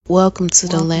Welcome to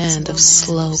the land of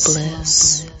slow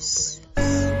bliss.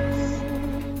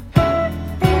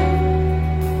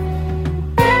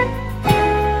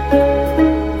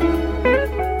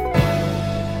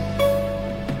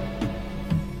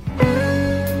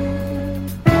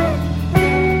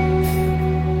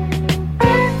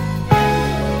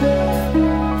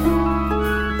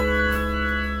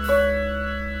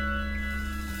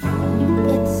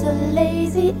 It's a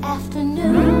lazy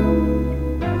afternoon,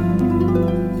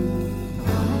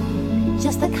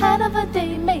 just the kind of a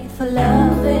day made for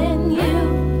loving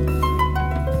you.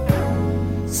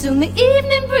 Soon the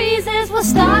evening breezes will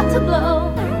start to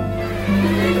blow.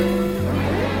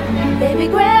 Baby,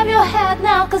 grab your hat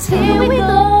now, 'cause here we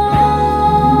go.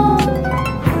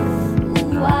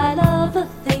 Ooh, I love the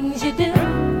things you do,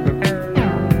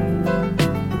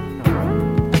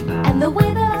 and the way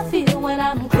that I feel when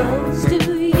I'm close to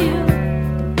you.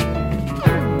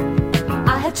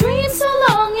 I have dreamed so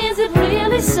long, is it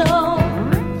really so?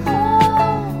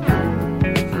 Oh,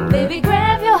 baby,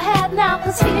 grab your hat now,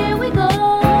 'cause here we go.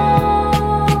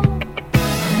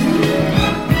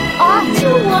 Off to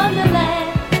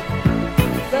Wonderland,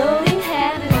 floating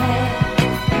hand in hand,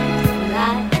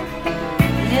 like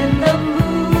in the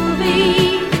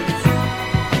movies.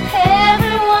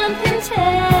 Everyone can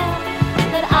tell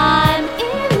that I'm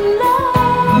in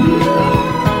love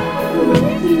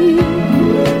with you.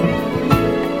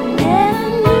 Never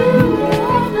knew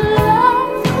what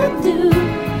love could do.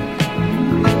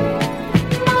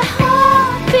 My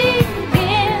heart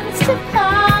begins to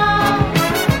pound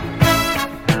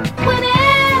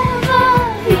whenever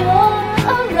you're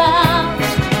around.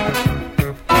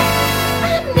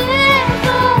 I'm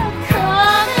never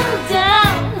coming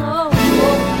down. Oh,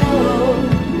 oh, oh.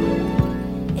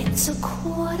 It's a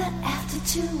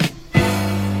 2:15.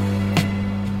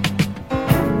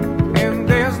 And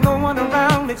there's no one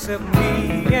around except me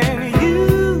and you.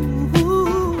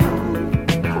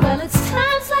 Well, it's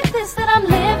times like this that I'm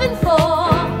living for.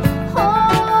 Oh,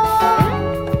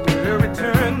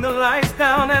 Turn the lights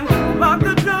down and lock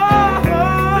the door.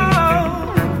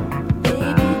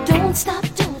 baby, don't stop,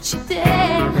 don't you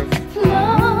dare. No,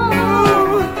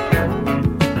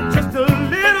 Just a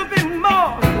little bit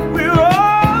more, we're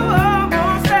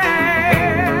almost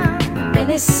there.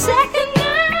 any second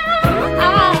now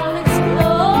I'll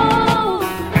explode.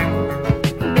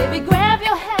 Baby, grab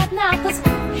your hat now, 'cause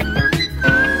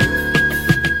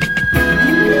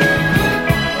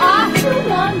off to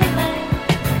Wonderland,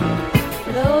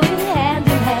 floating hand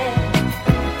in hand,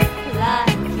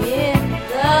 like in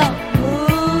the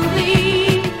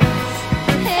movies.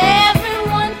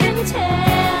 Everyone can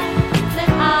tell that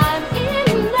I'm in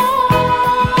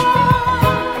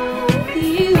love with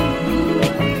you.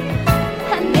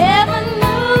 I never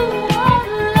knew what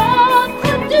love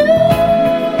could do.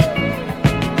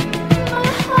 My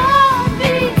heart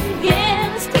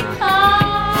begins to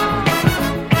pound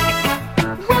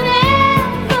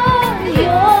whenever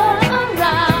you're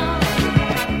around.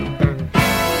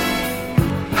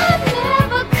 I'm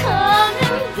never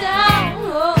coming down.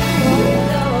 Oh,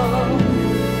 no.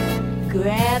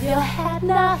 Grab your hat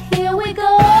now, here we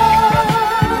go.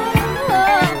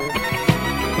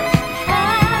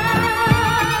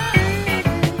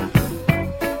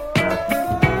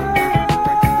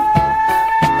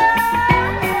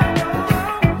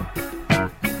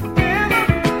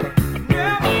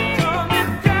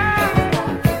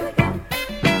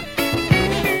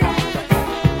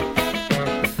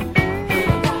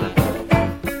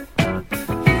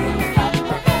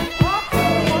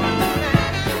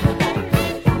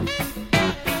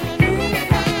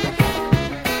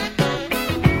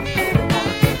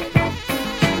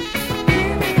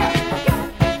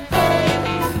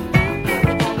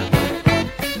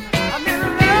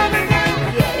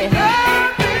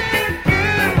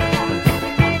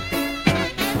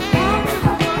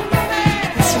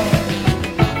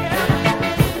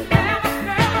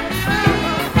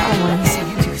 I want to see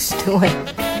you just do it.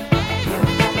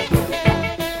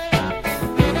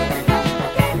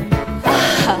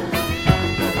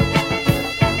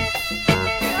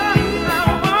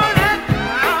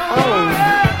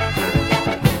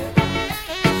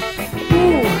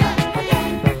 Ooh,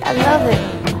 I love it.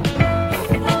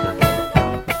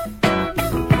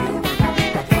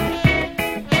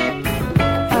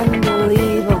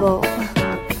 Unbelievable.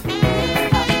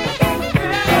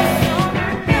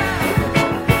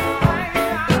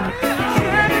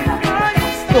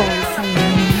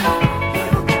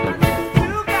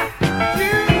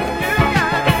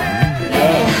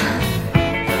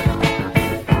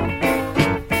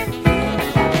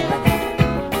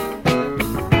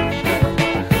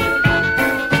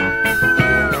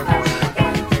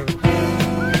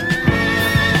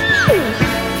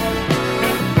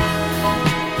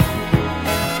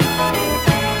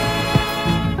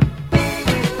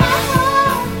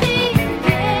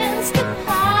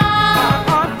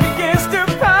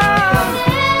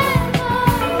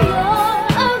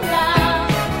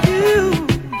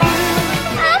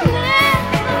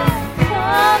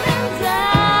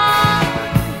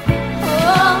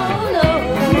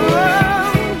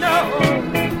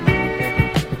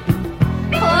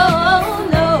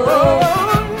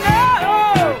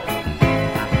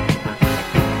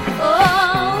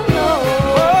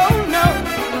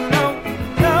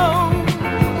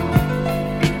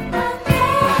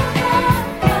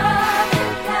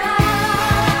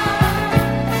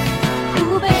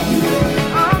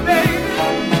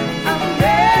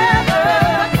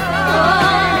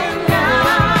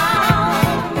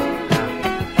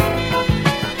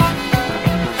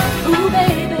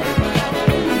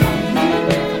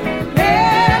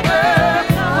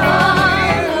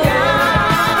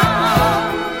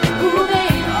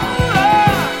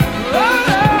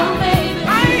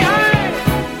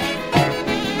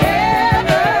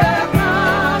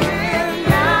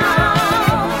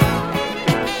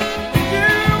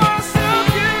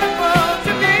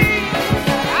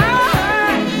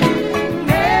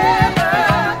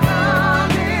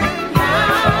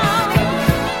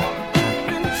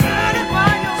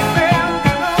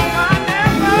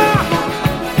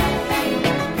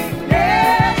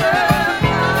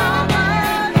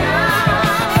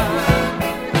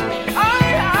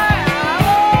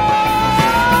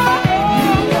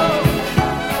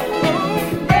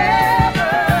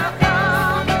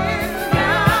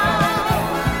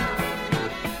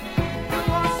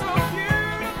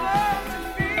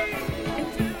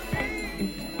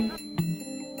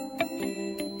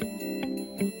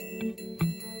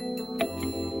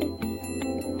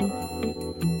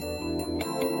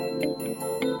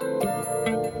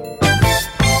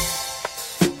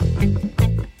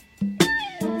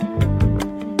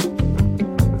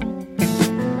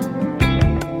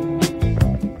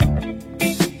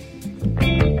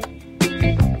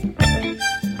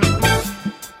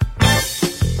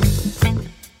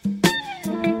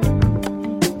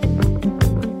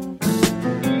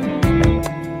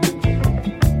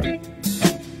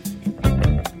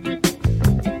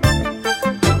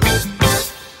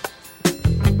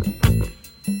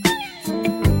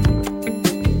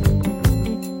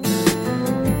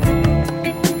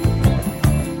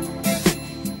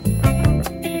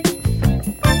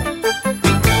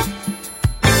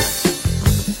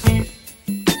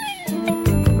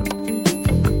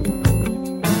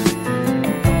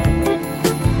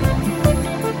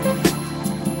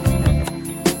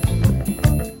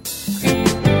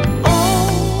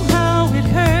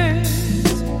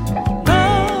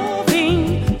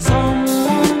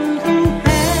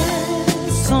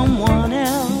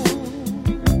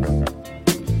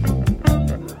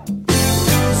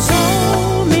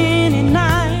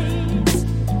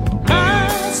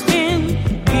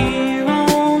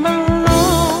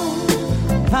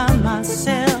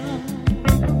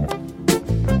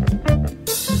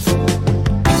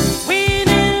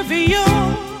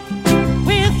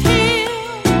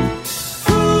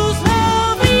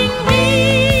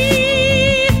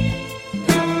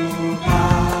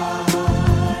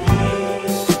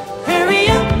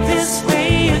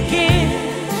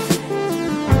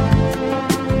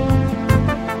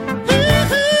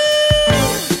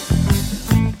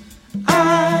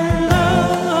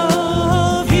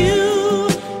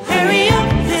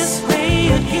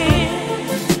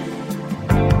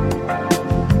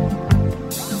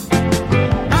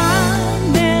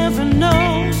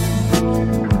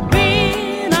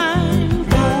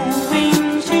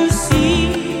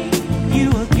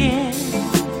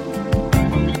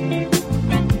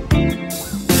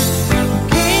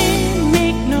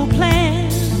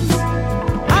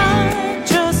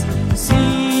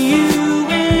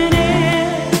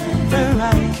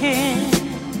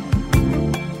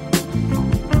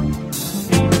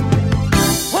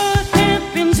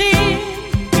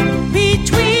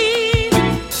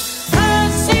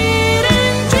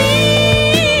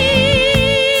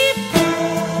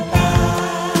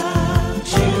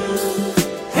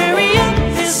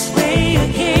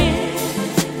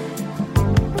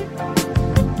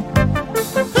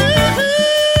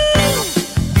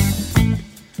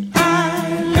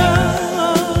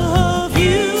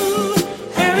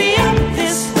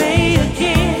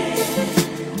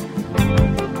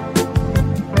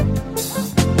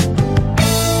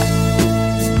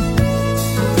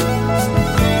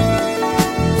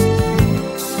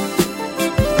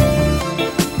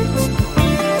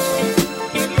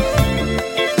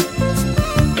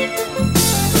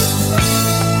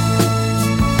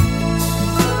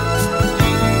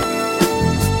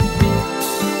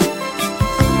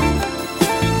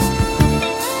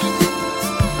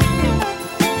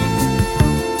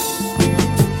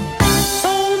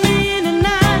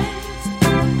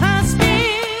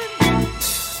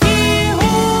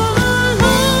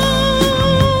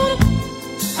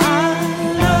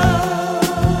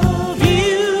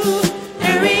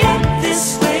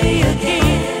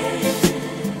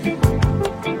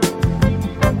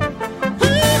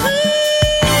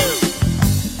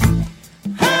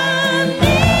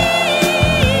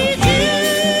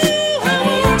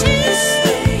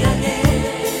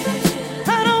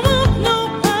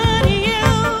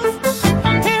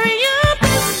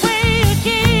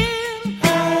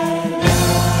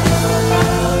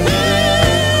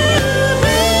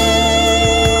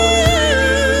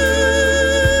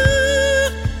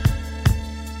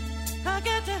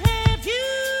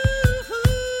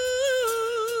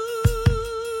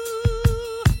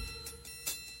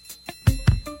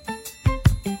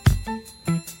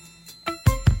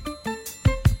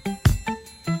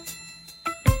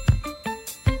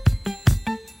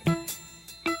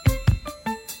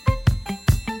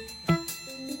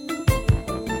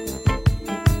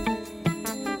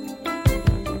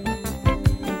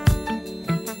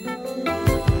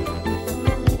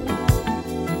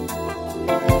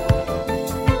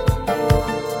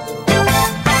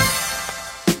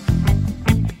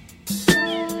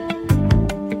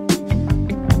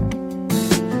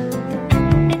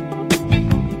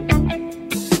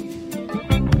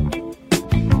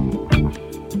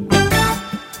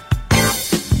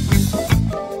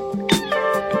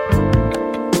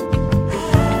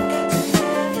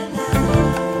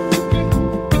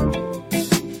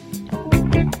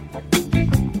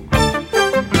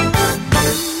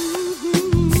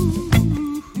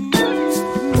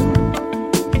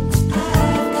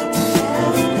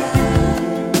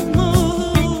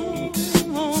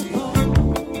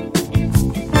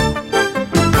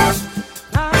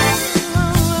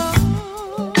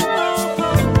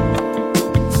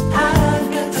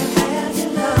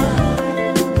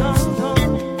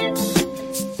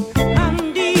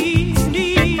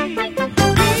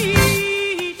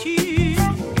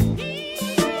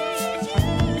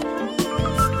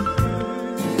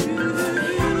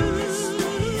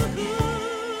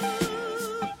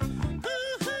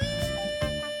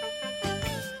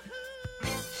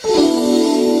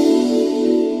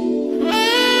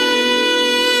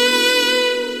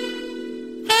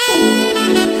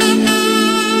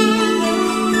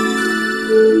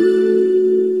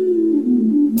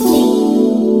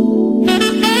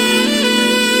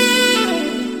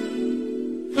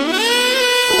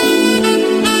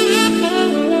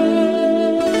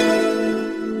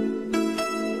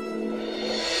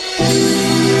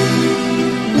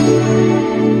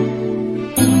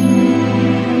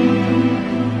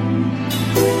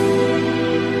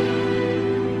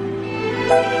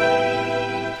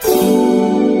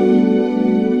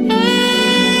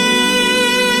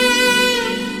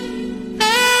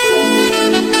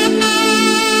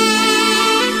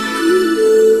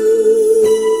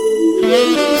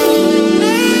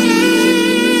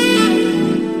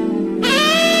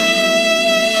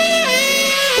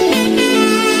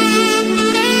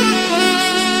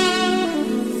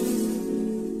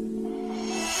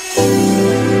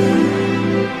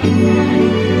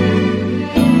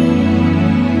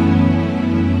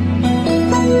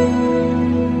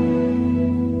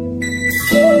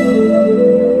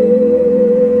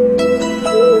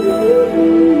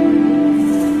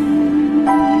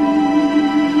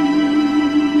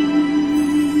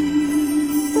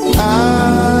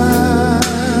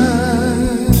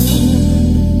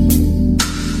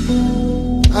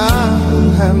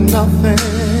 nothing.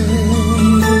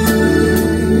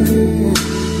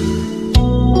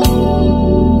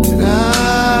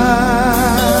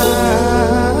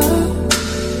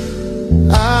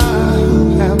 I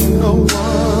have no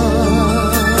one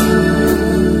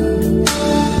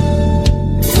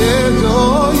to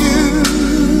adore you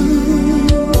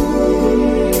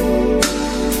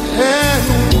and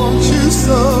want you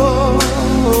so.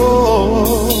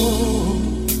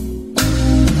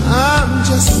 I'm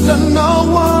just a no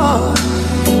one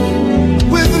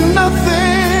with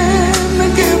nothing to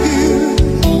give you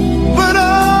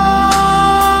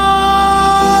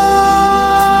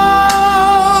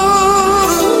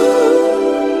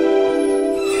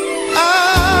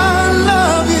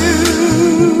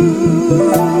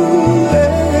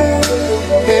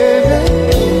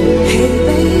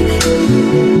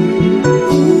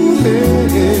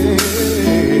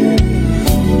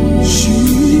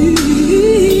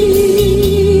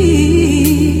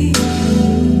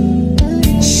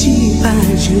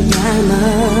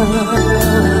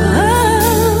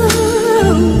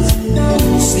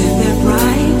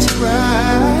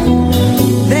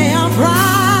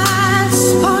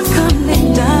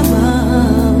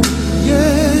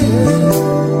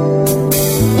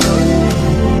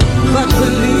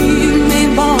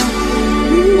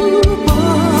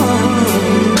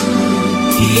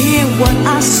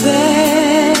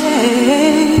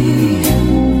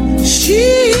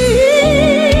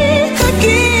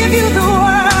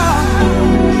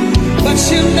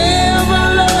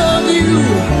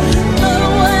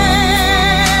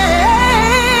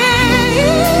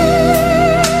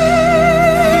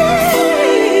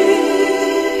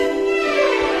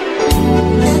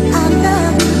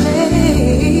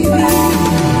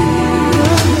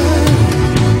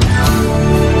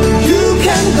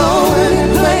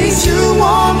but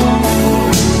you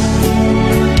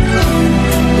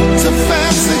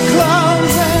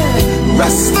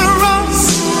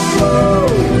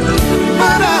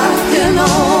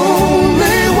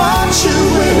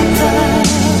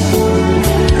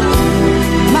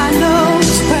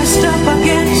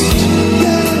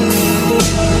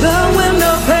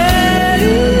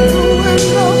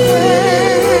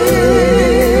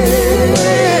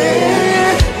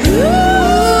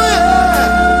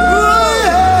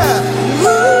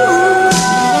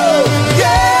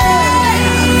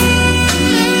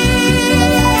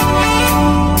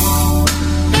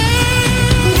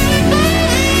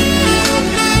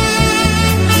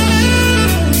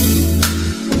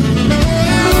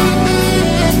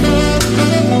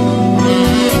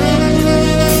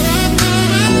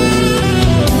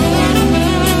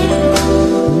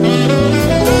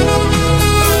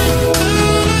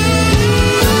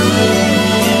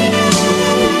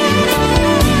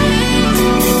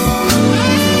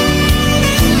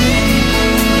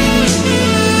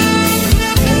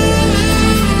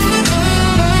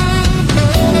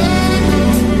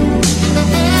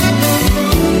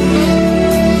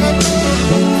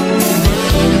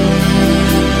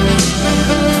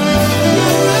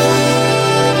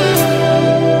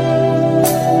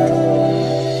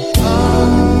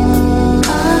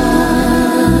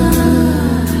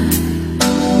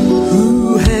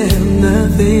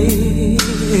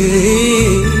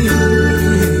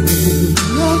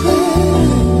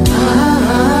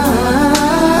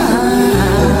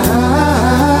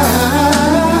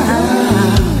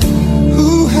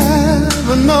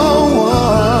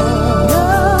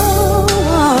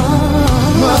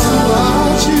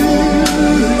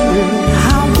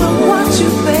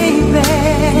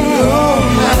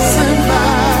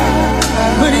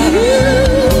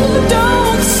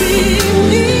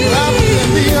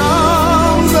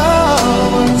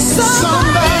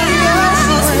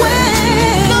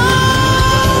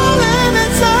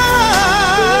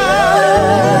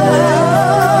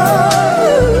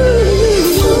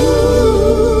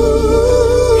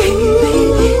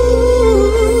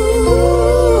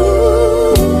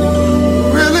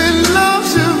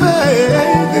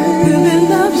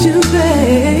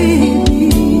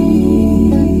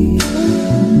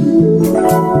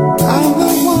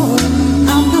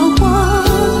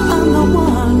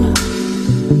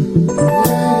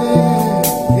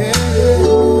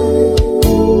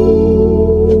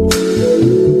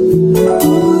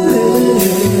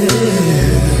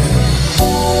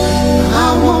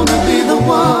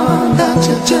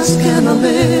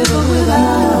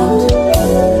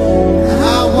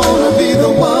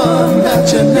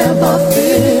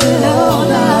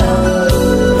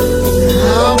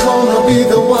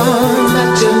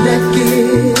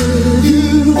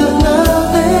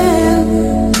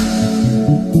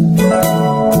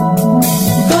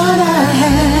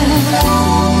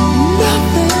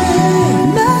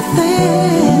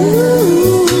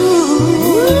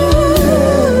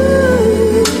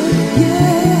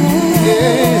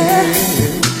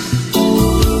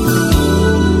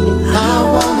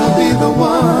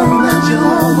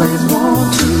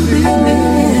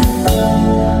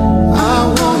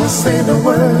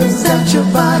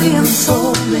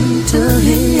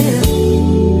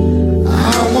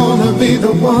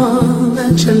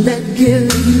wanna let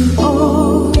give you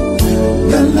all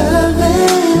the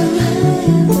loving,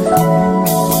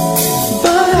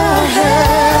 but I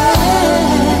have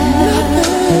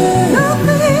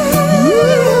nothing.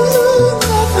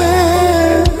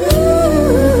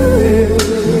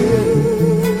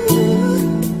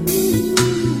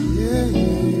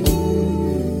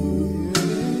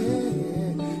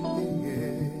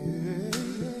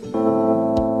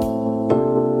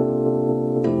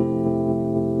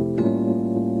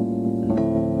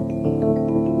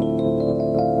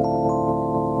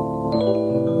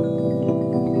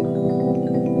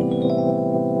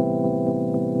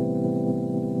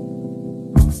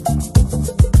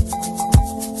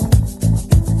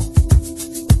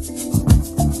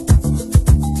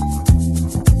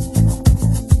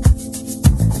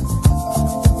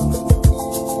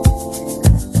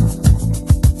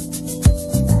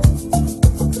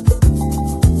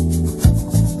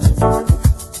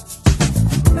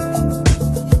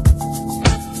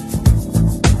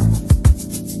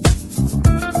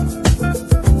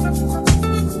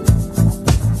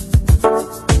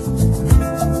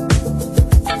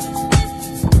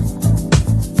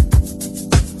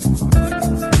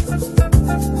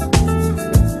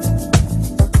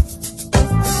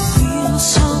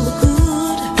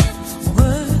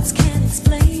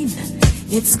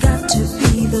 It's got to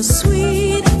be the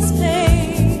sweetest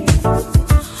pain.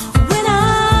 When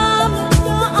I'm in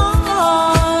your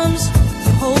arms,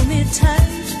 you hold me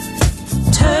tight.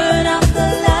 Turn out the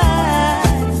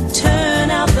light, turn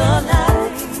out the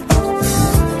light.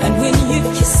 And when you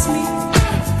kiss me,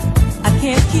 I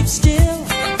can't keep still.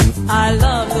 I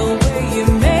love the way you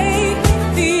make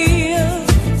me feel.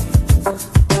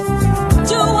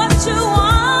 Do what you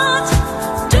want,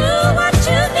 do what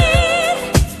you need.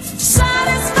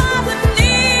 Satisfy the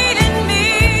need in me.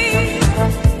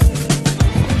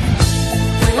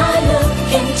 When I look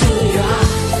into your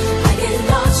eyes, I get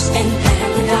lost in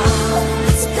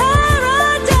paradise.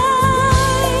 Paradise.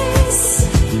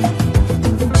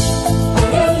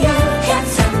 Only you can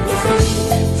set me free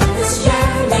from this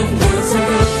yearning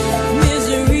misery.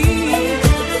 Misery.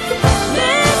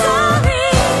 Misery.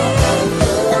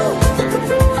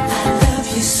 I love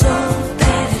you so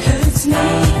that it hurts me.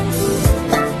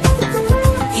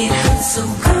 It hurts so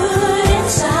good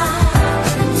inside.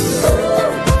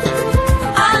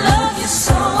 I love you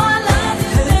so, I love it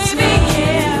hurts me,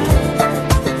 yeah.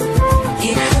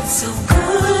 It hurts so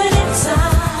good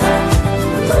inside.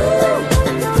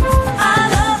 I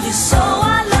love you so,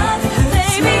 I love it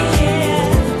hurts me, yeah.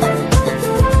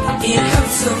 It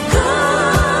hurts so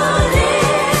good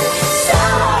inside.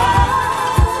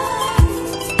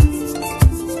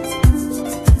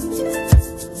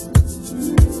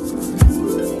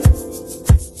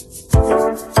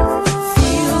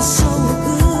 Feels so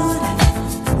good,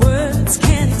 words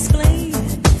can't explain.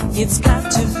 It's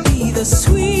got to be the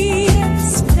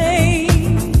sweetest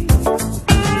pain.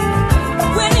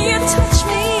 When you touch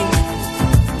me,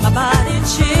 my body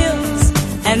chills,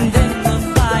 and then the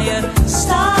fire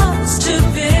starts to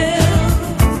build.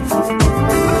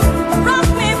 Rock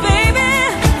me, baby,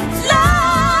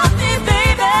 love me,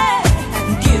 baby,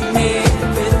 give me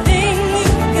everything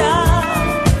you got.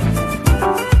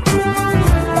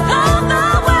 Love the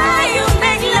way you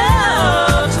make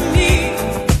love to me.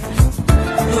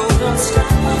 No, don't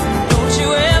stop, don't you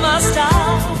ever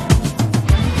stop.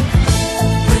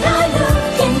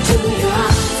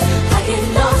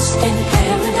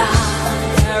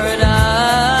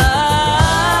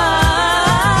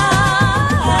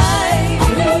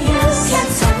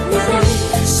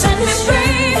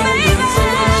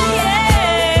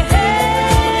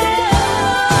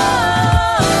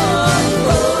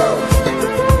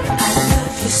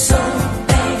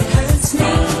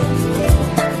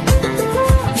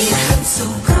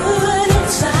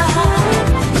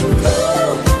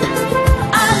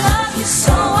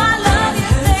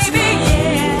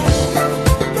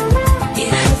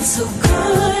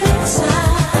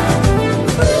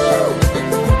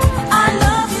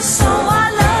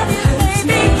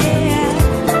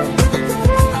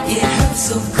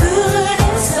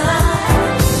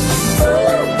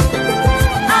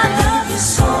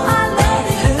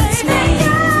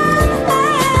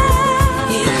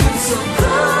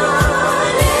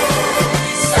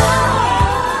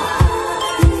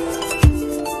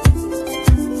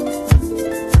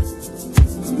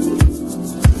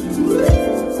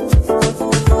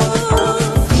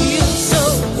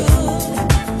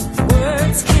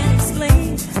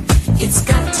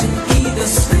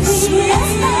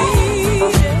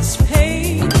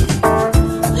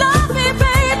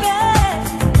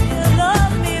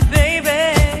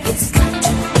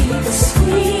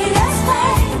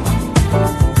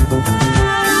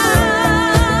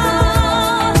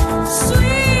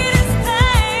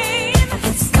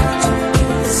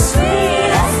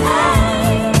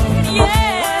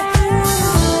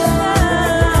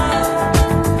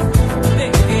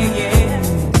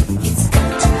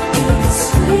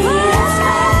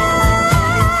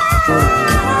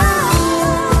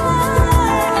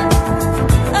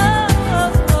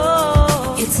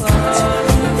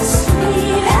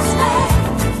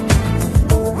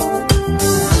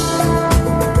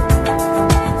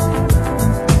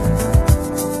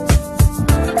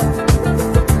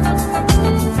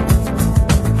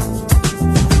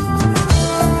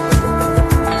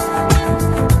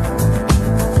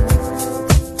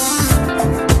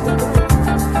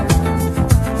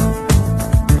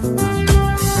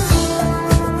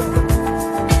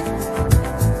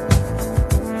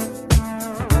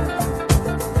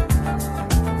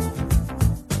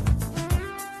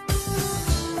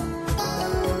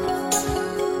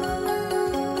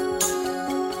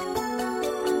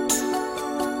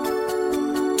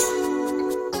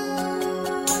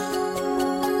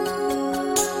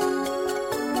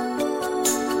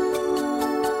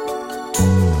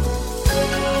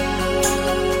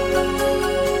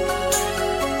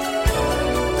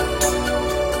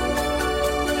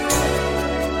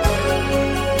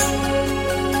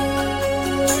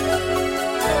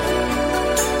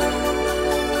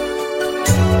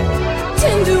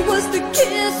 was the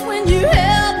kiss when you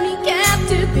held me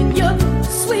captive in your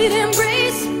sweet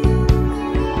embrace.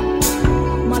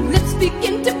 My lips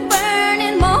begin to burn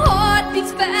and my heart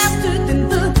beats faster than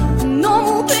the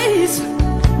normal pace.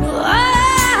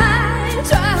 I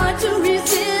try to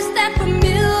resist that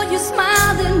familiar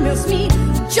smile that melts me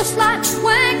just like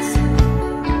wax.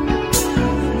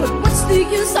 But what's the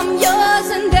use? I'm yours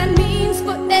and that means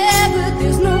forever.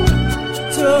 There's no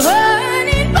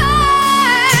turning back.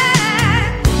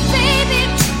 Baby,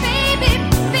 baby,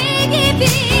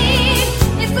 baby,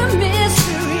 it's a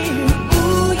mystery.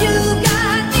 Ooh, you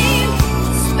got me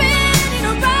spinning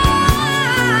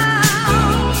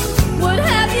around. What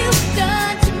have you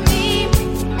done to me?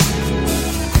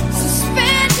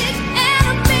 Suspended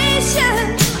animation,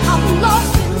 I'm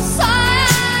lost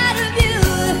inside of you.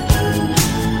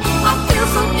 I feel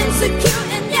so insecure.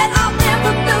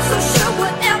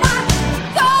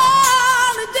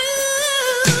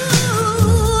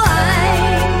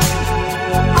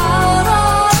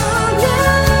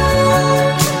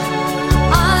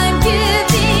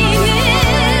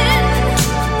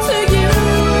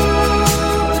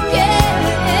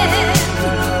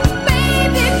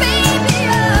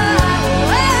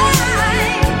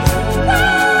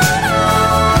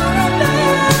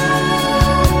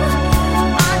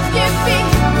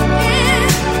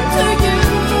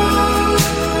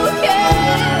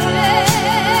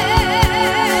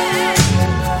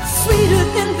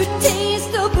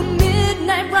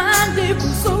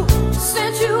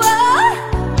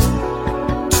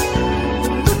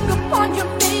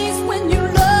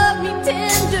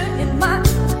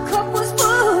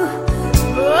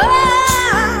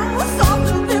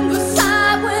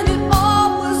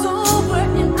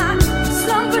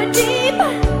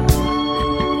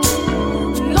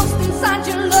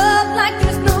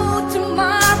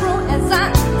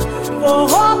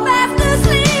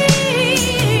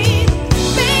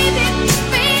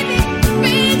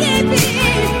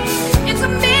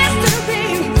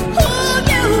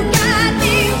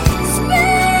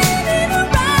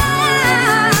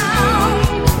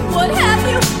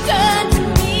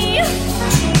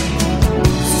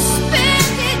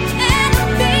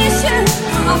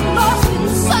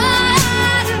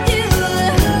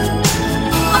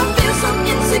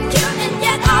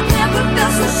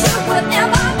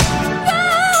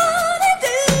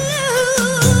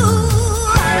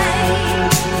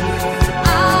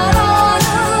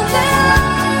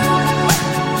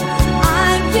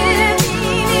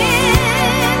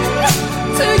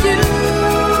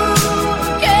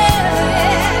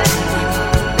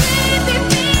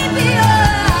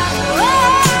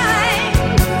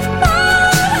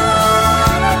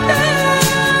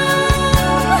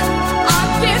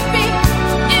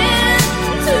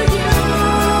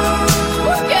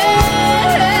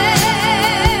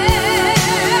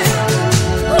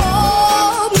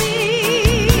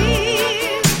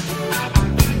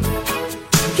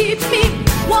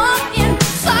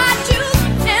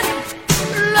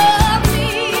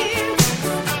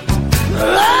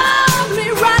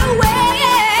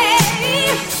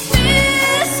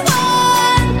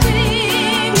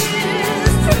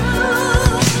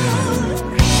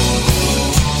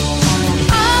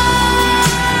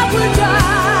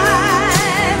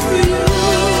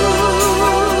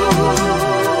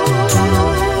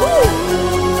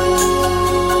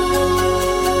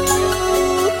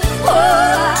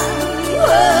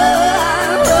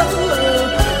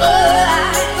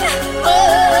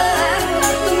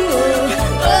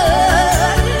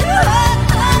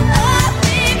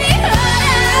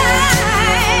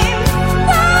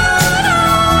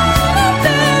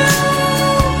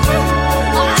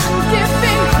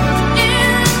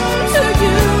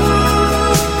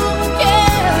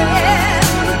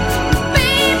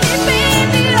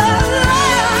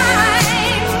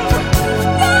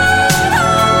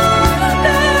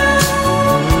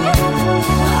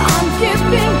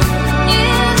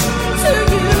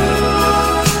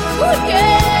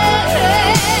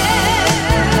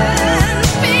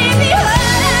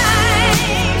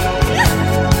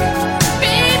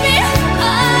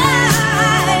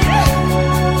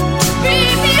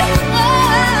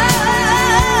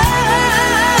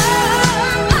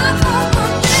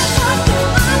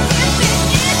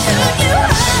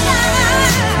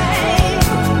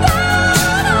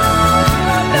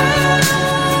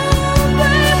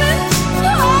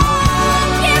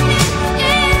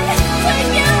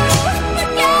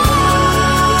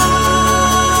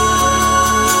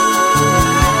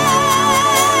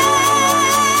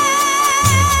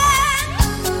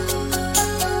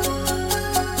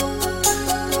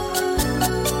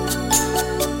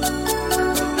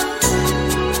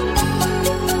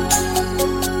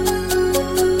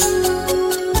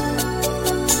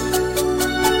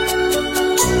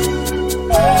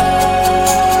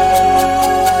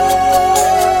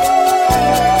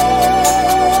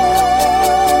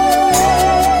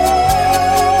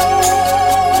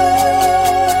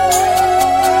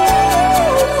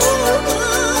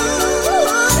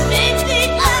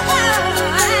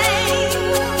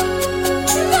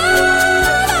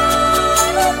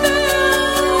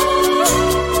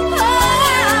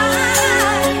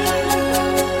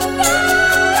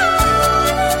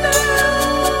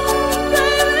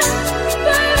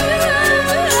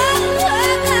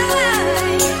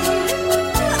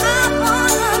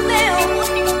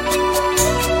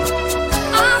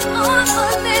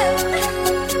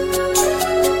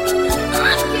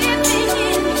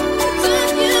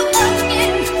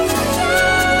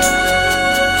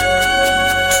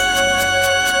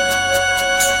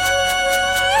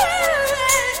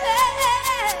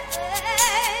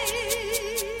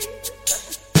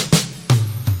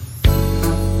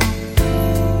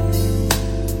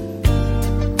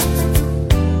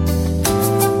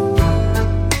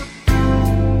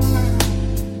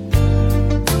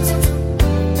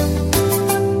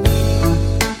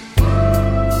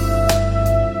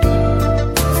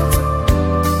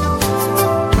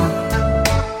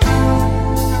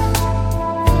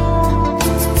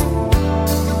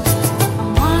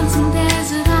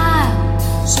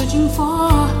 searching for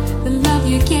the love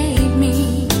you gave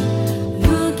me,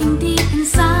 looking deep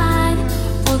inside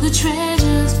for the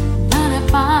treasures that I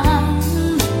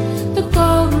found, the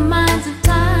gold mines of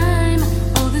time,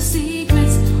 all the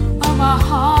secrets of our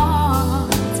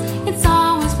hearts. It's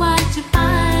always what you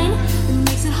find that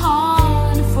makes it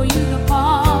hard for you to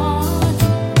part.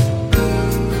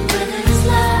 Whether it's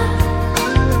love,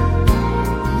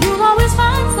 you'll always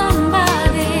find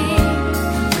somebody.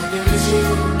 Whether it's you,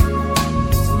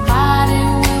 somebody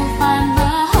will find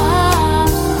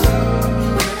love.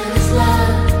 Whether it's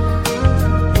love,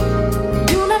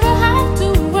 you never have to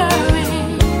worry.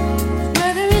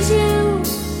 Whether it's you,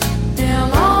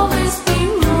 there'll always be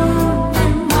room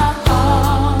in my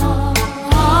heart.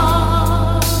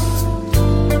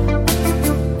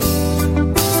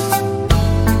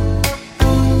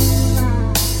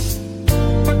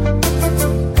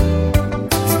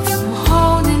 I'm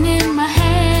holding in my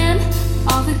hand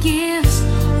all the gifts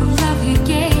of love you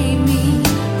gave me,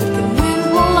 but the winds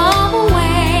will blow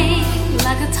away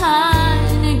like a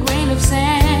tiny grain of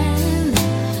sand.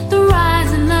 The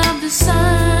rising of the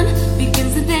sun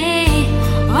begins the day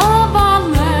of our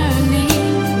learning.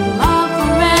 Love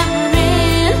forever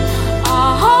in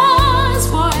our hearts,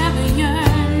 forever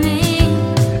yearning.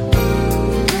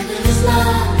 Whether it's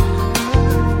love,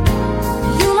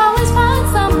 you'll always find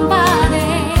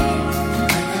somebody.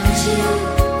 Whether it's you,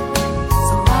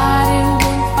 somebody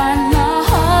will find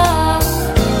love.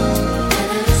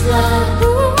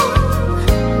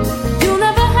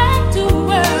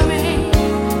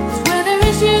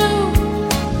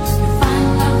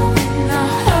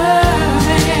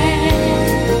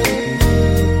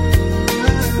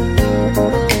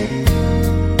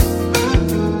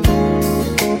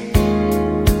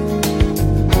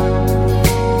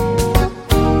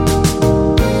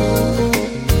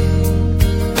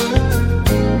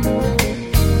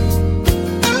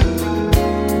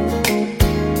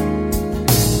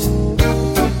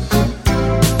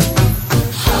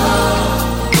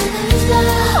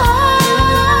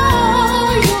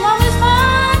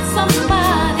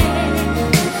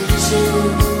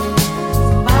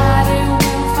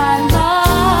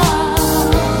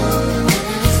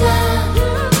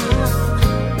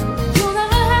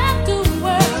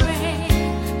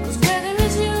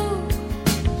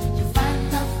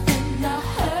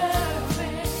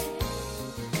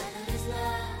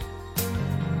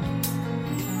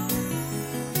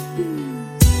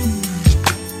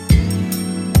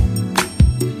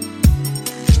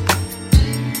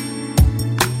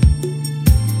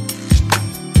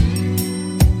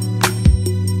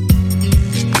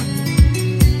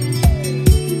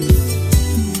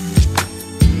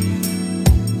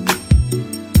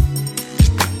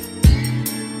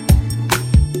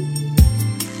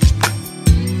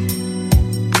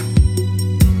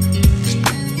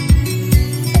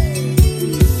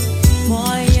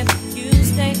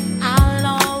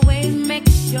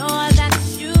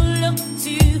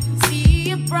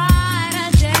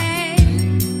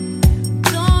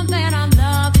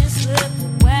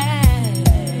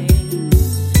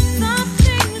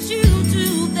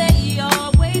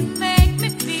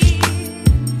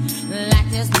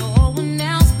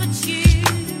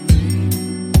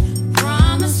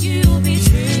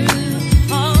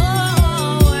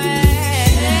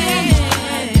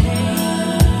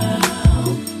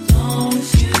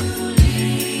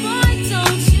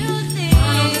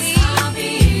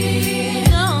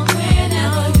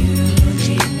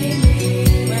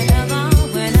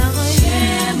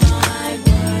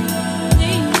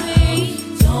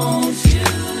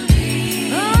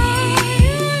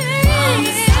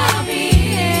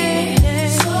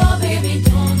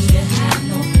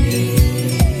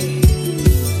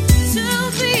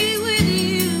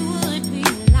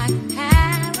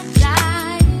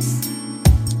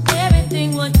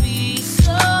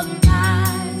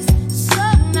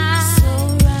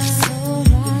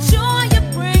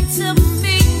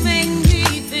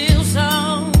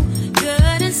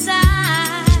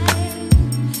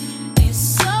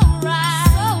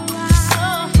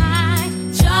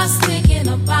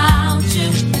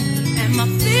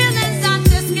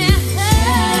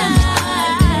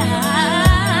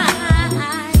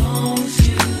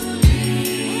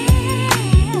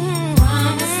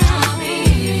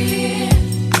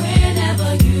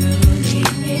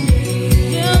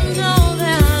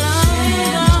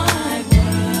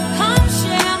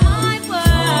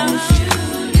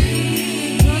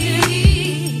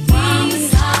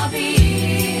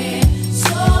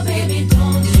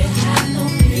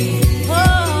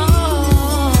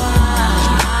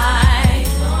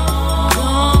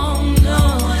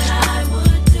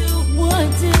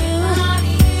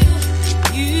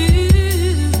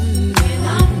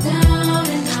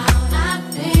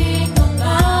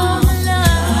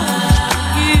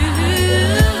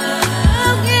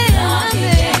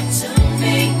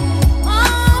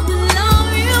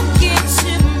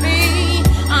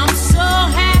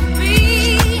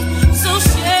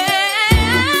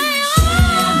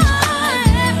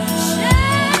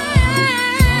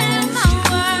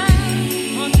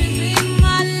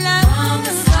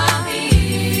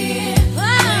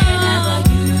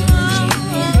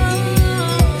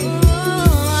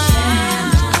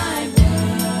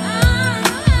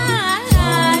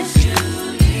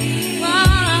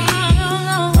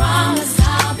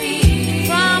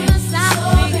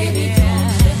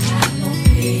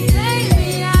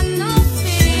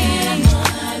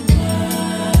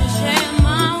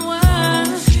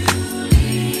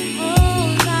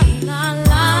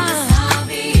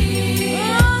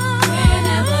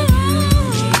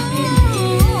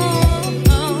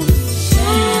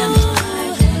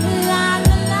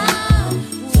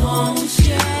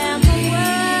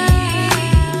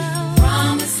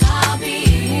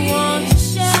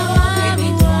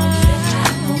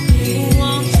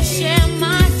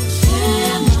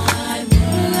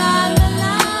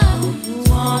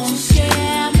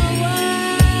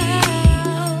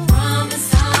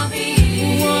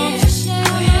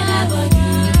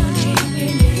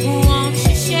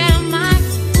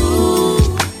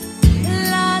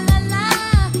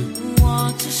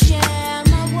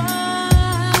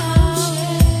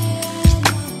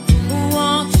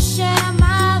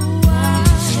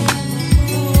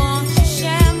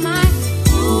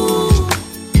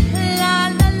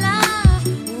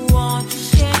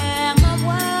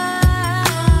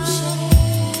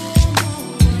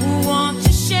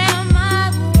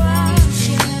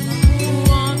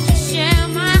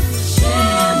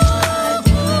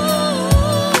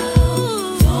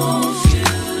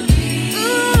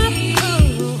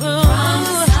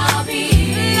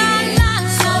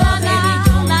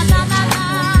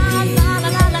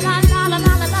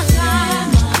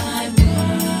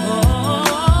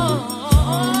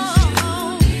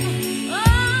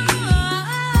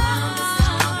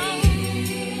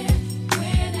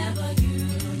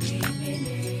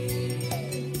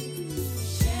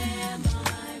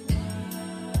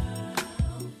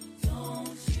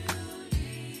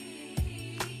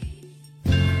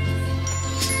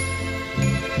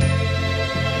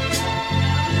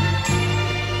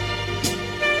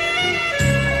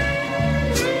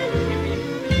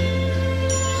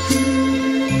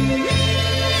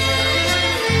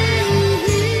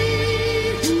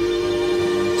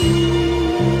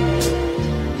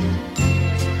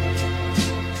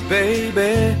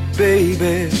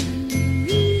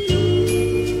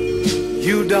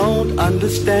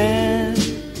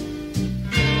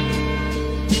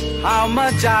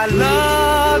 much I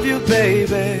love you,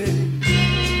 baby,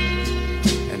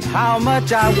 and how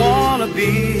much I wanna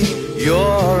be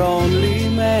your only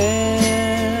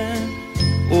man.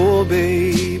 Oh,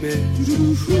 baby.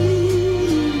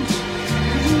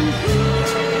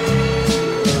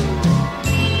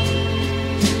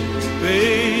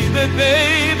 Baby,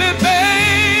 baby,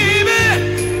 baby,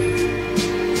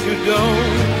 you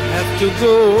don't have to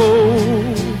go.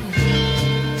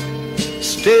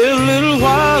 Stay a little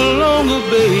while longer,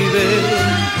 baby.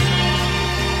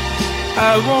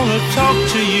 I wanna talk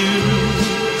to you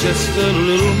just a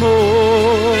little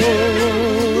more.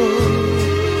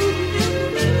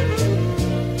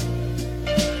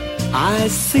 I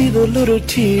see the little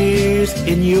tears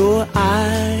in your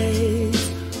eyes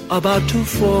about to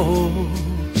fall.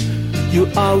 You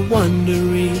are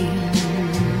wondering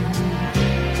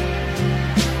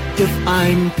if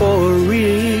I'm for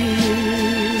real.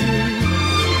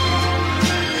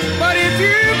 But if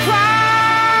you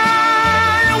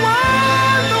cry, I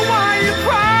wonder why you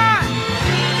cry.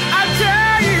 I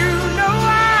tell you, no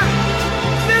lie,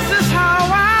 this is how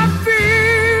I feel.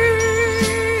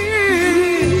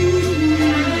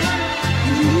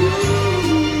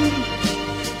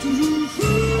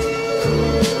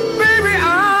 Baby,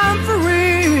 I'm for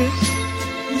real.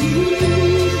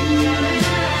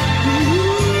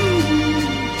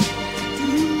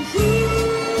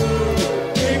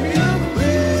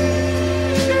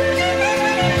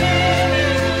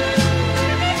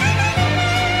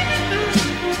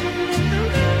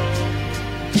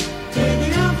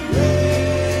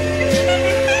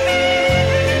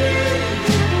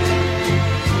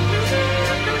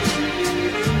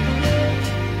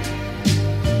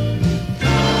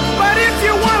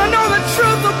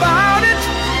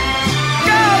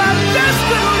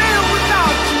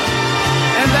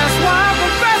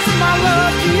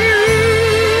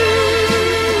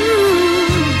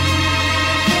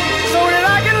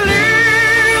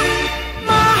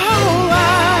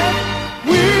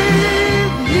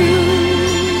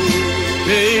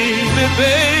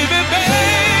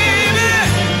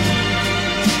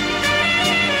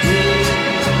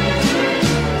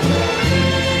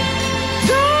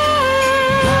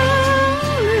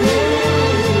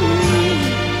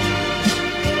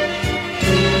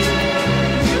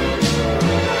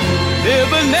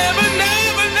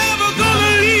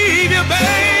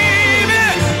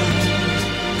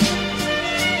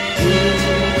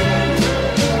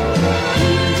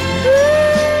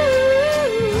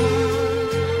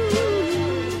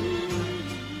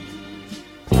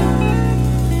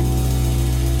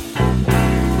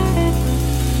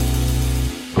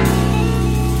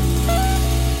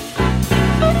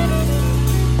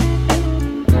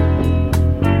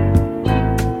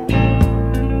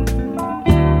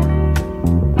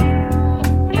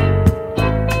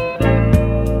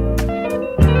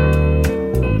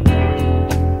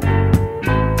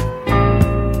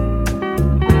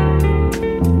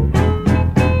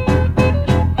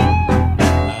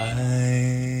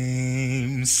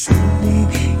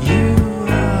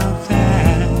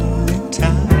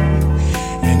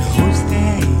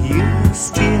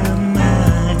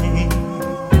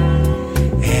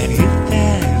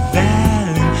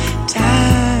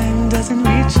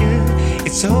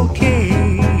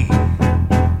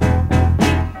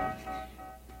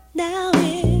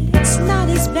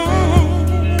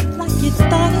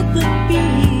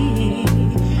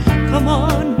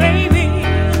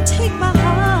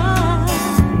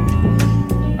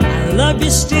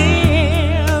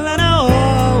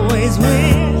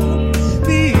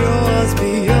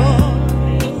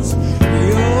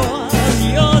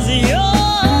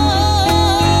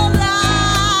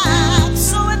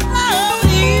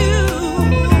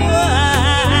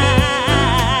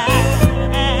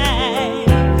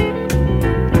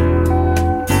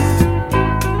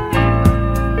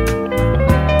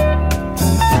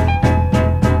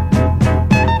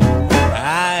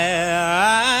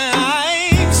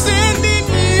 Sending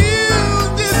you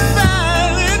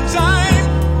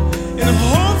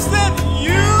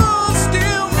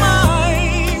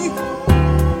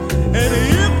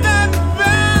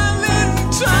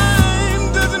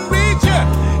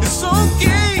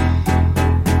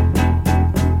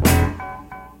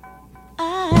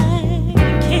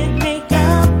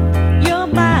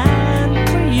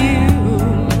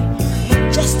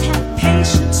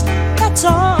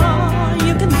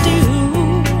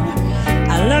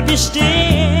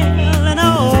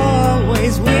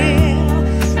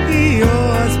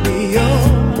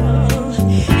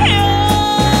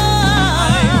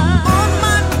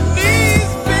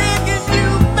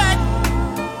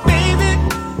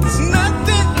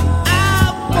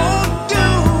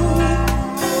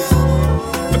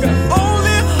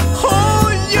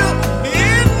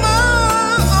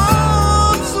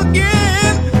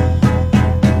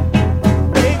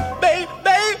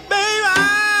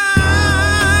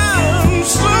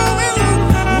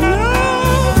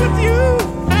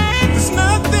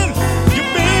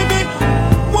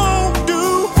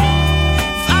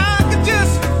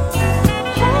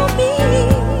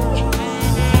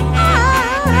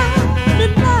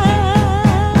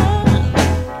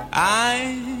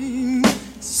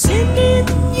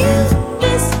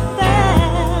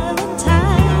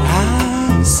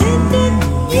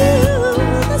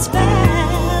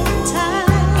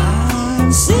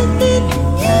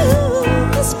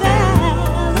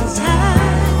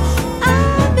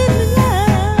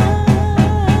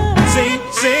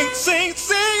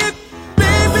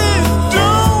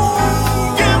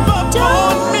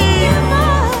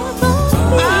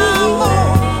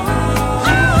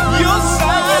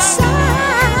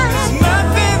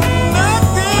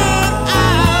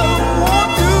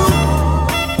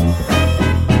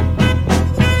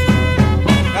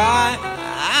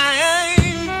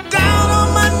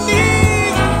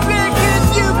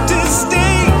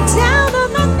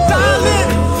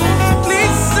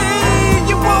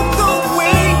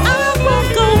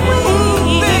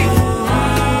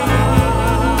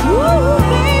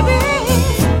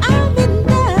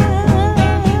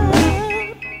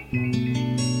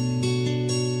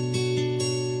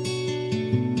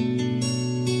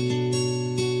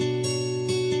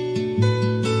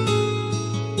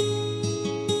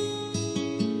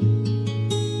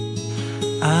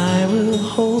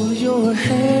your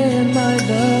hand, my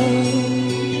love.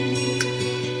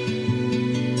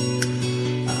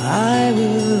 I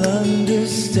will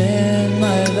understand,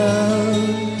 my love.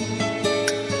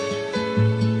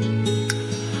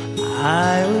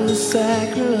 I will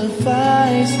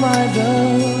sacrifice, my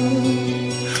love.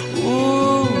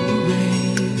 Ooh,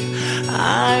 babe,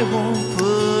 I won't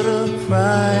put a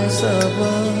price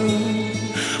above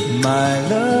my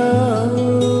love.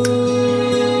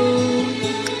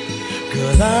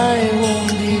 'Cause I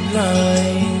won't be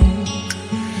blind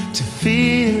to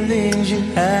feelings you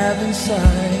have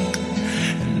inside,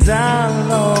 and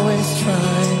I'll always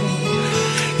try.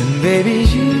 And baby,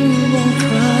 you won't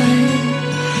cry.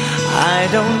 I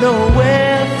don't know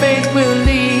where fate will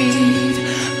lead.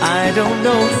 I don't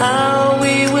know how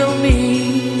we will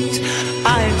meet.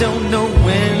 I don't know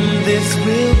when this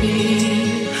will be,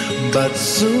 but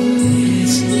soon.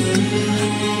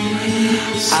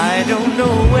 I don't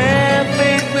know where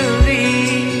fate will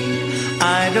lead.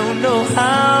 I don't know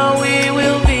how we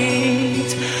will meet.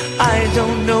 I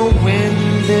don't know when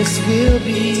this will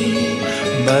be,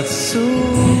 but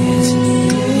soon.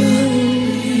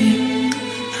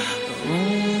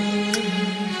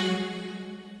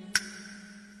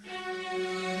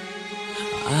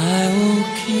 I will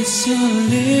kiss your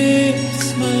lips,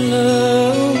 my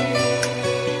love.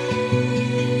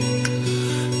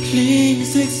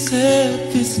 Please accept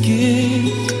this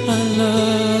gift, my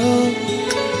love.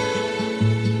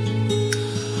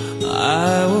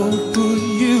 I will put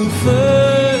you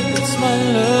first, my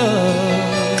love,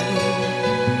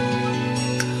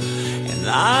 and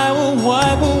I will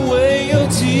wipe away your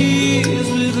tears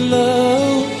with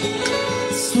love,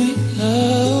 sweet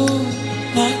love,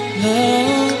 my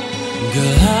love.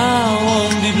 Girl, I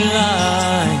won't be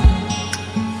blind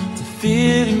to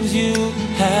feelings you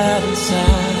have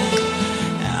inside,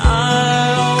 and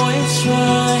I'll always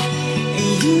try,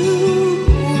 and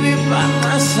you'll be by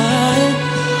my side.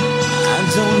 I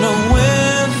don't know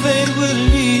where fate will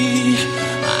lead.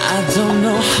 I don't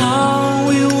know how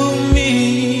we will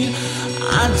meet.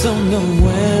 I don't know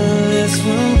when this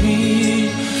will be,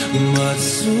 but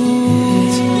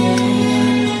soon.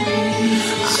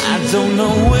 I don't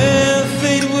know where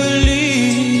fate will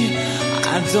lead.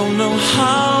 I don't know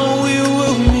how we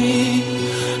will meet.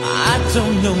 I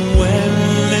don't know when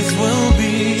this will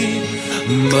be,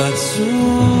 but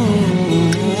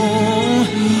soon.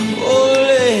 Oh,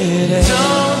 lady,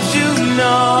 don't you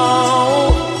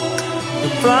know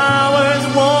the flowers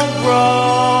won't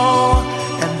grow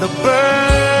and the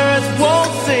birds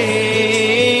won't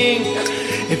sing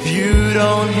if you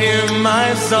don't hear my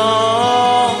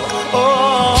song?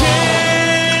 Oh,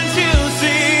 can't you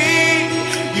see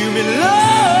you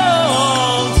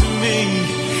belong to me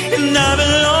and I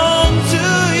belong to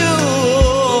you?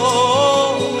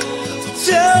 So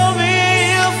tell me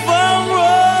if I'm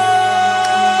wrong.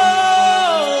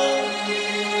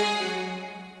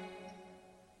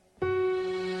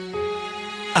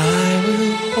 I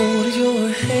will hold your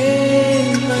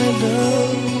hand, my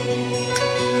love,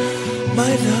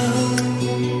 my love.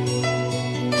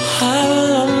 I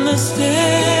will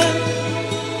understand,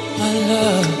 my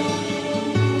love.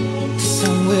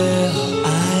 Somewhere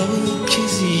I will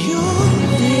kiss your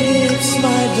lips,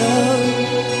 my love,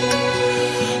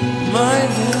 my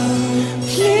love.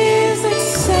 Please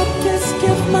accept this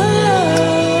gift, my love.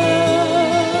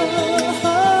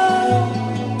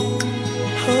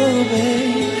 Oh,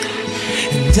 babe,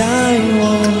 and I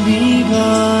won't be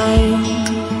blind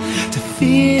to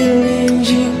feelings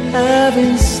you have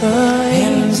inside,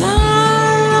 and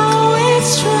I'll always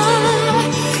try,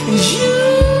 and you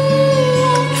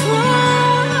won't cry.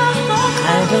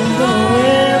 I don't know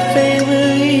where fate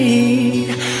will lead.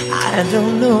 I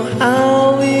don't know how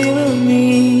we will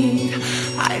meet.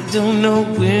 I don't know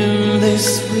when this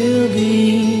will be,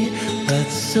 but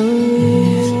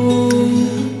soon.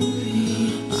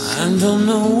 I don't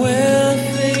know where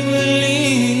fate will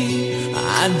lead.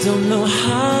 I don't know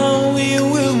how we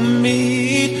will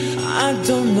meet. I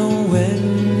don't know when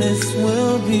this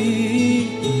will be,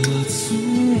 but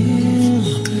soon.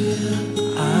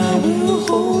 I will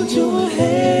hold your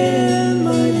hand,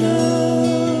 my love.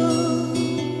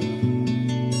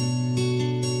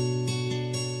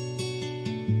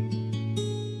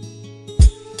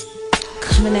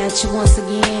 Coming at you once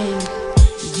again,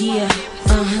 yeah,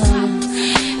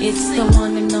 it's the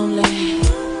one and only,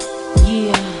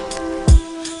 yeah,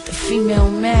 the female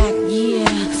Mac, yeah,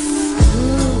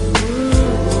 ooh,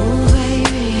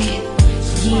 baby,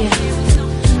 yeah,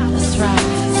 that's right,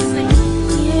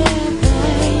 yeah,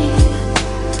 baby.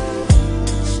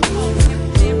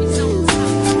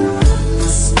 The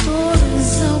store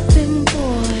is open,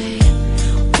 boy,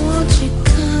 won't you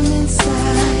come inside?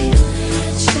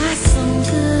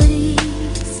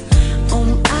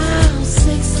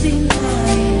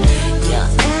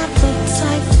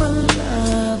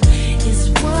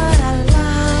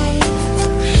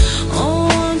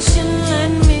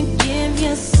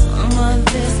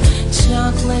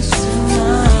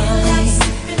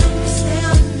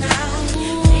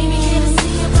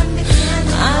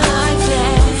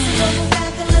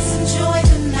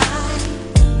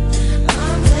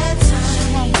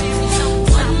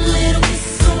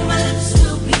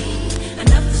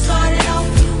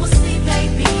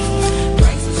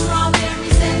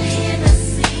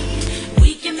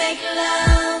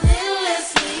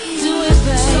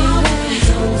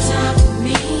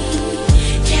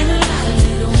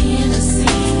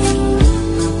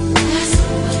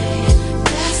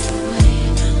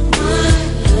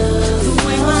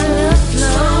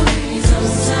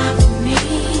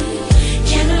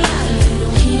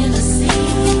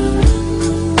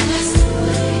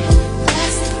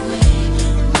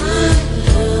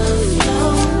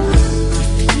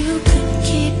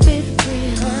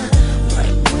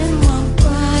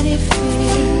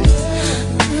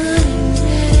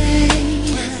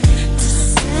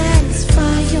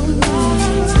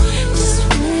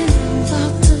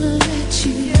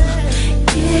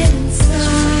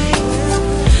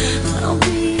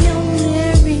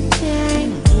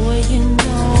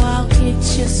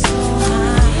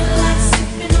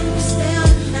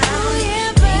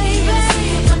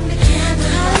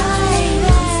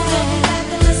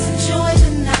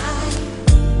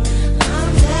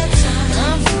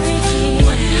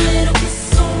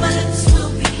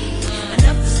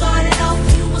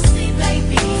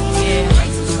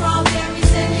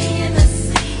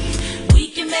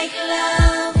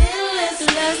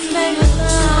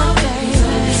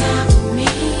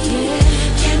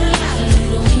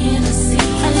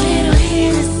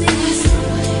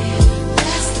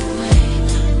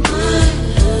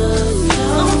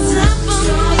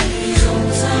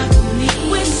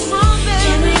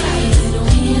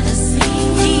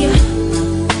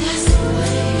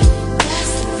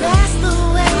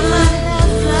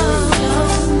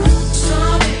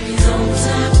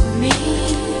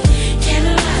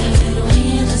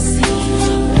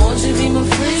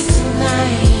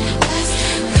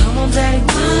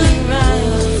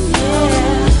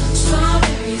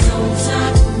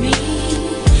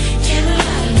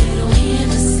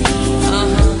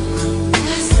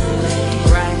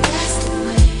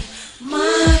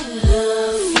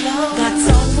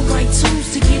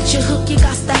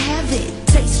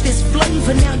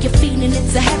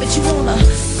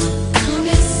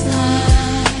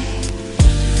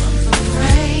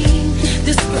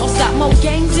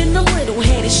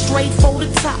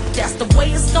 That's the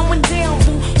way it's going down,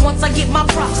 boo. Once I get my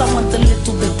props, I want a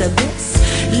little bit of this,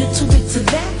 little bit of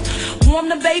that. Warm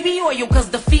the baby oil, cause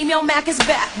the female Mac is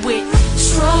back with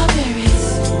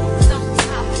strawberries on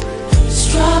top,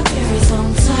 strawberries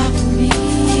on top of me.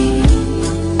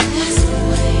 That's the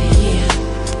way, yeah.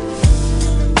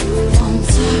 On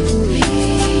top of me.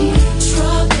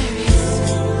 Strawberries,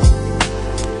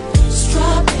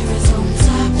 strawberries on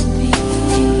top of me.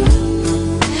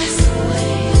 That's the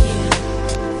way, yeah.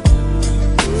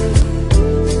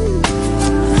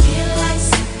 Feel like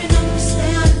sipping on the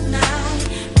stairs tonight.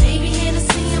 Baby,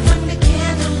 Hennessy among the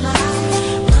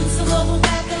candlelight. Run some bubble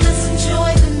back and let's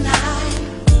enjoy the night.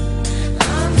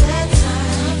 I'm that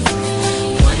type.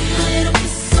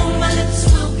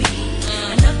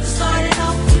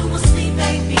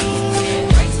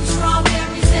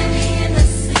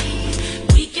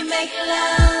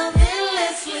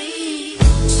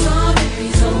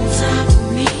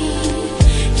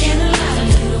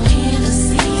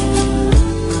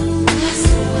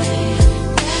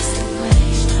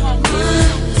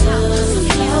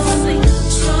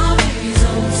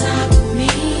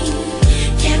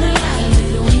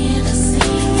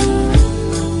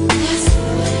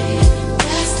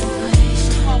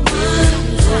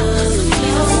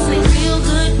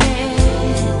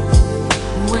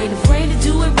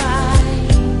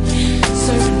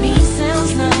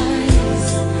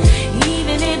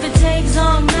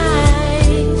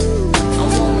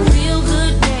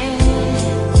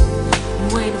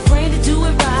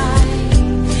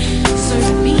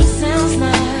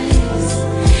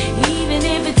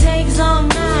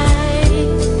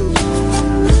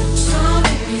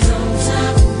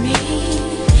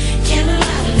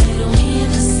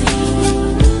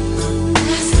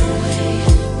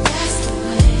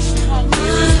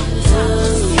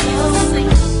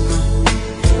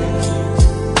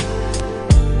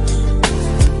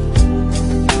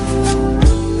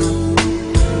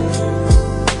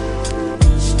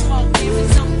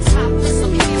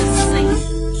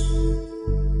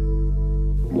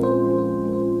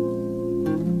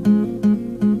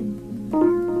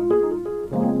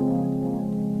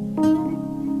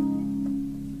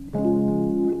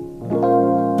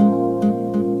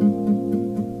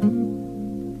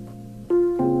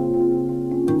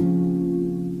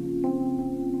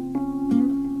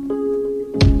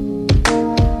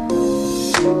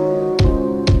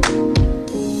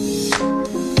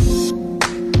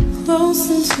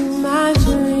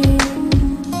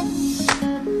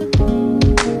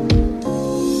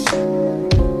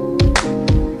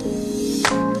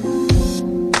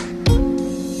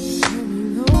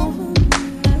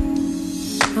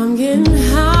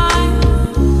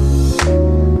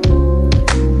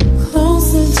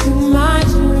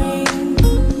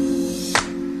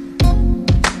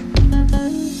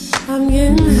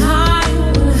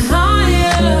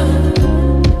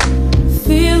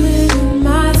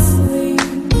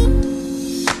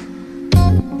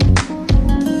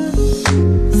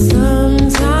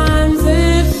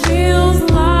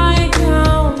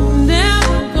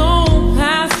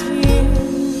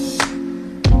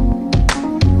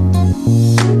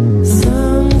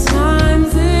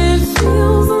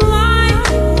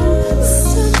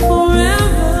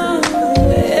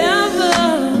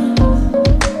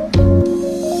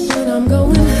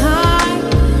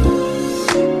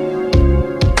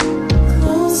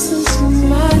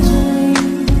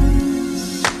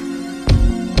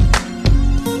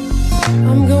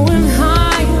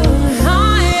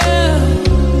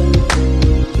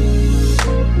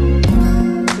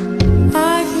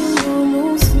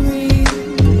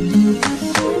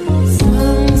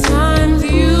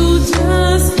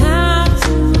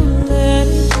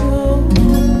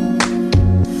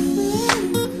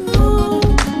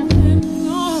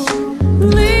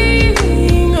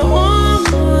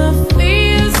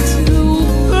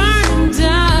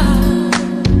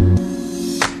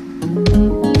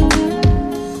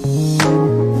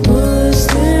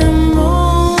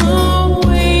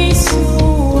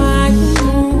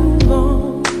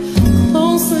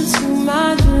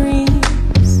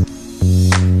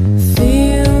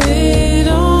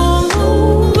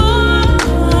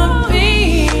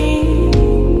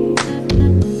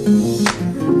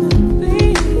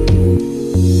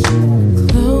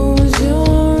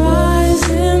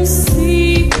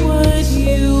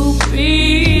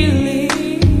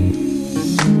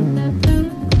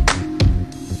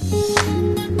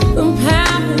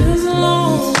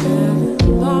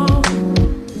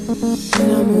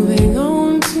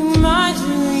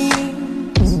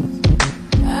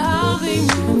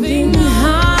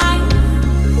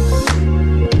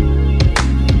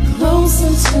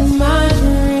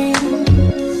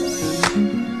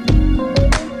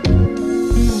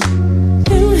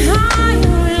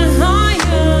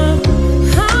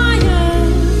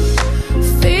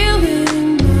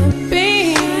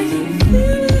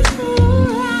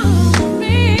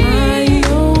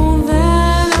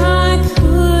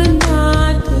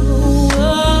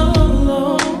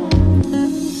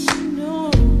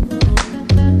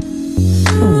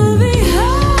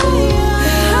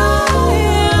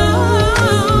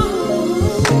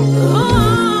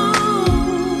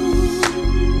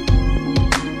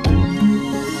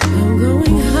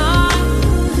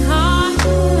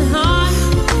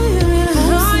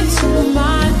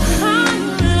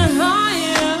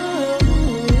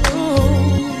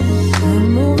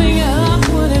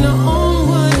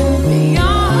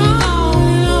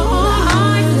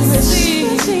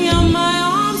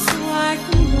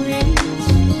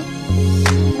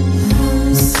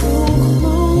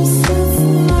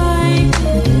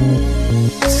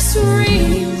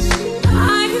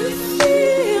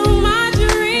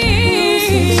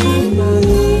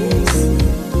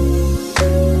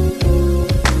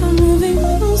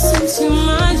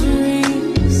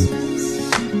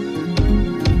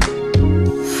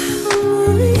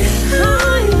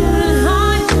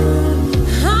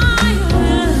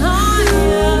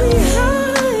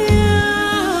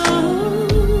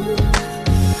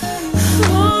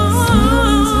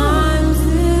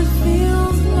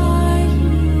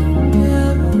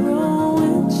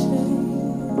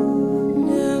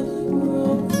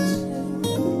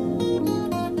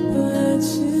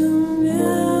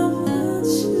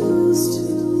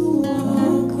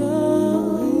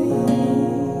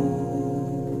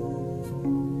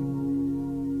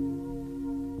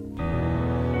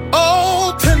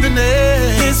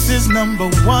 is number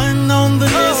one on the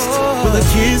list. Will a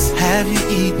kiss have you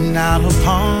eaten out her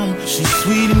palm? She's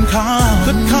sweet and calm,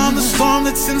 could calm the storm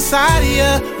that's inside of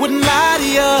you, wouldn't lie to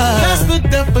you. That's the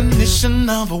definition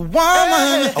of a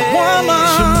woman. A woman.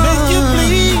 She'll make you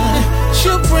bleed,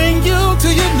 she'll bring you to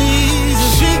your knees.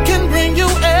 She can bring you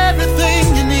everything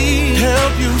you need,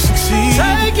 help you succeed,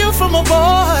 take you from a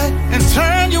boy and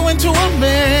turn you into a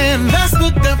man. That's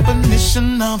the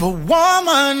definition of a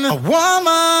woman. A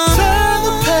woman. Turn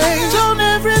the page, on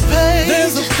every page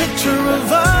there's a picture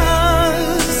of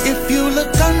us. If you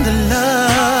look under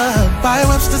love, by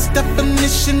Webster's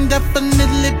definition,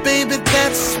 definitely, baby,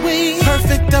 that's sweet.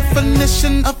 Perfect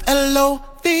definition of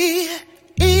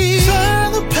L-O-V-E.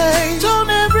 Turn the page, on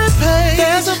every page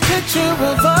there's a picture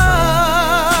of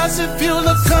us. If you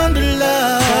look under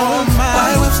love,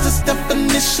 by Webster's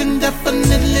definition,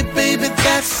 definitely, baby,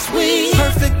 that's sweet.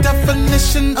 Perfect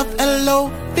definition of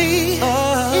L-O-V-E.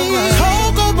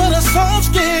 Cocoa butter, soft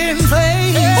skin,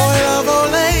 face, oil of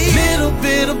Olay, little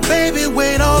bit of baby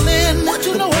weight all in. What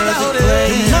you know about it?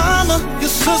 Your mama, your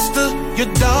sister, your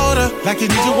daughter, like you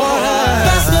need your water.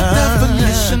 That's the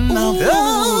definition of a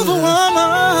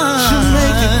woman. She'll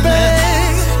make you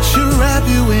beg, she'll wrap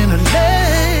you in her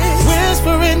legs,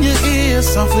 whisper in your ear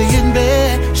softly in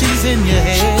bed. She's in your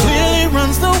head. She clearly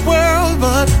runs the world,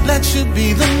 but let you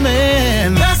be the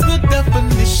man. That's the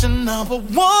definition of a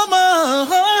woman.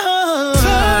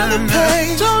 Turn the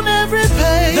page, on every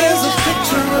page there's a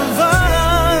picture of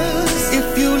us.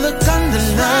 If you look under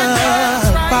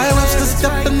love, by Webster's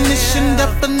definition,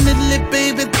 definitely,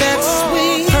 baby, that's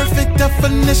sweet. Perfect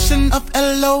definition of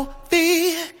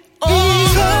L-O-V-E.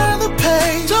 Turn the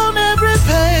page, on every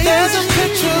page there's a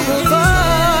picture of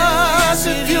us.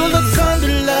 If you look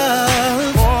under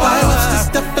love, by Webster's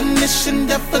definition,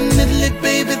 definitely,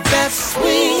 baby, that's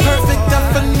sweet. Perfect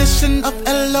definition of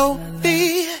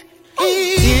L-O-V-E.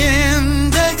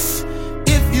 Index,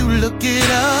 if you look it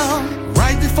up,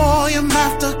 right before your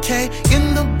after K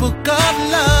in the book of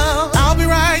love. I'll be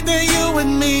right there, you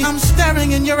and me, I'm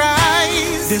staring in your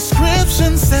eyes.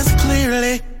 Description says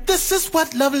clearly, this is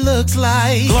what love looks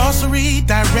like. Glossary,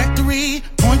 directory,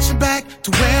 points you back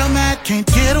to where I'm at. Can't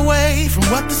get away from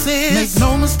what this is. Make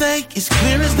no mistake, it's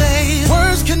clear as day.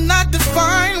 Words cannot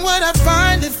define what I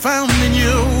find it found in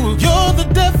you. You're the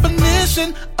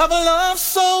definition of a love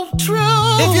so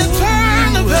true. If you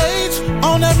turn the page,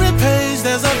 on every page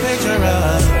there's a picture of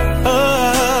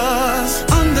us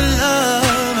under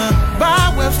love.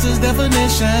 By Webster's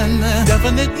definition,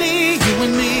 definitely you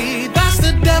and me. That's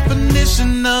the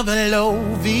definition of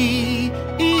L-O-V-E.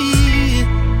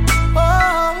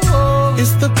 Oh,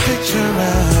 it's the picture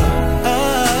of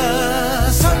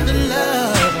us under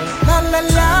love. La la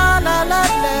la la la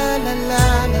la la la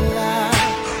la la.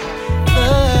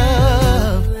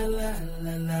 Love. La la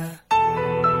la la.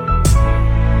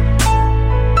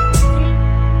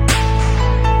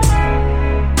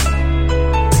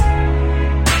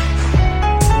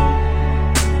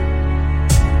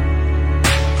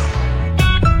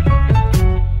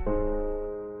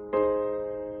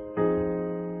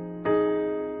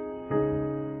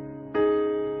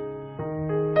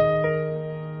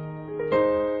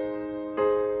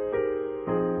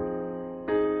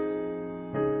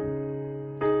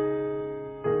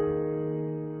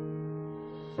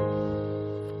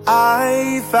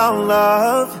 I found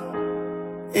love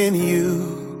in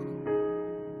you,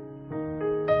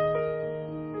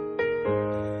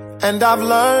 and I've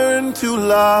learned to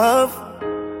love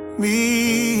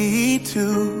me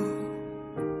too.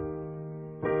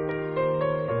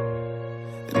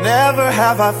 Never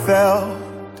have I felt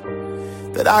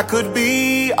that I could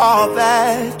be all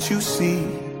that you see.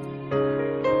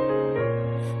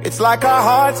 It's like our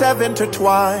hearts have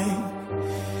intertwined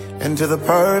into the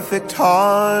perfect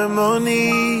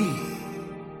harmony.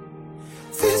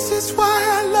 This is why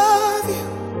I love you.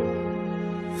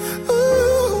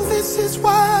 Ooh, this is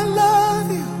why I love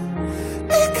you.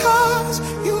 Because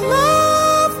you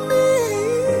love me.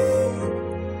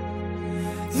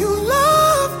 You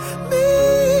love me.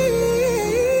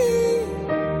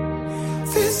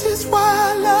 This is why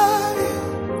I love you.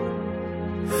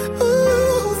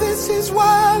 Ooh, this is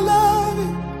why I love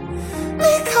you.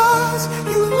 Because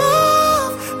you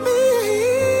love me.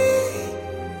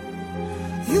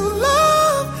 You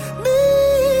love me.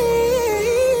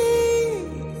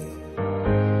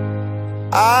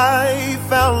 I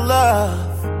found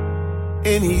love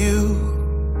in you,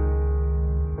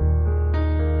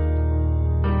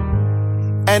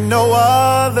 and no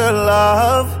other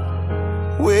love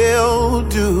will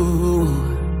do.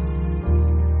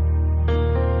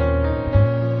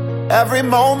 Every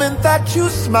moment that you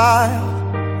smile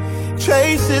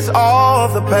chases all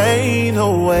the pain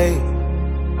away.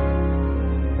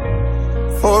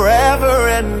 Forever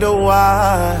and a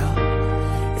while,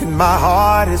 in my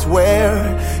heart is where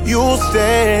you'll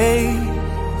stay.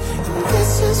 And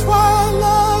this is why I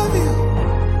love you.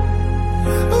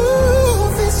 Ooh,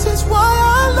 this is why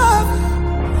I love you.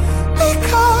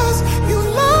 Because you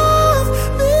love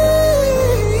me.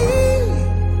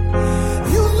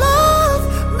 You love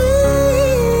me.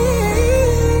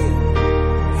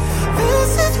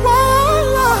 This is why I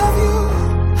love you.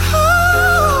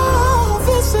 Oh,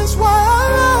 this is why I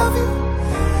love you.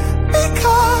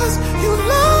 Because you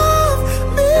love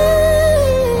me.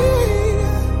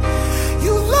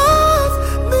 You love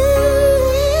me.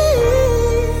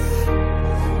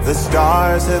 The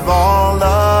stars have all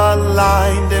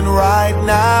aligned, and right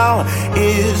now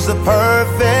is the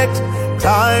perfect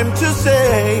time to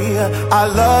say I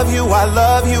love you, I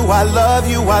love you, I love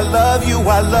you, I love you,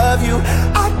 I love you,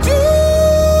 I do.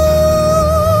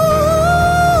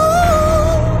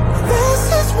 This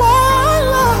is why I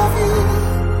love you.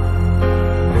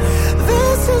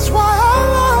 This is why I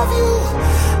love you.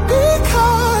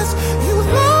 Because you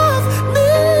love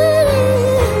me.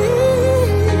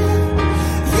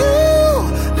 You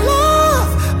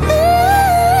love me.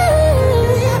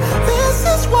 This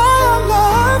is why I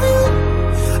love you.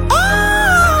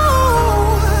 Oh,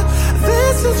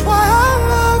 this is why I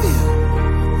love you.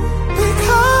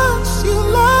 Because you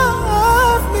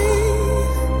love me.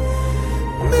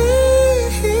 Me.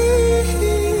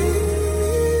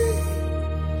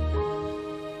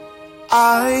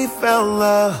 I found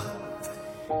love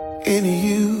in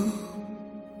you,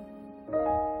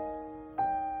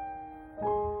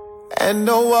 and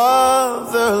no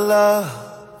other love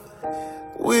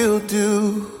will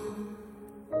do.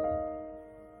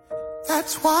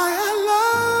 That's why I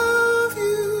love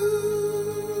you.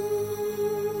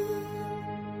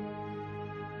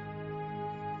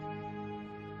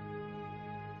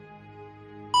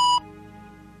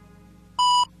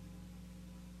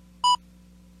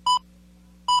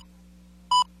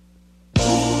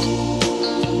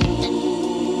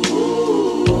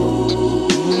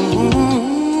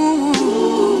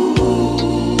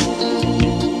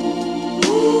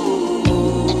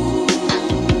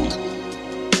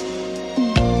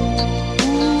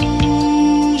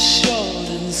 Short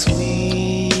and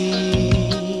sweet.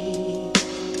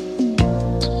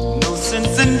 No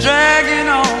sense in dragging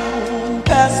on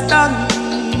past our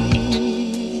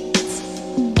needs.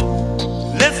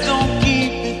 Let's don't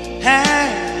keep it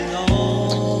hanging on.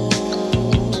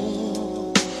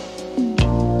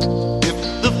 If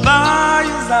the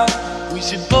fire's out, we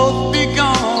should both be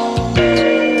gone.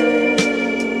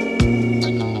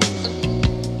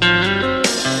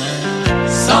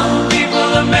 Some people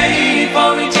are made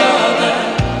for each other.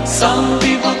 Some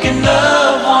people can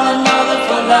love one another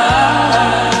for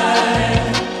life.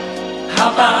 How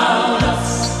about us?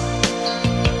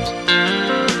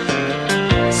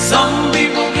 Some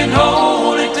people can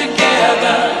hold it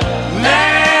together,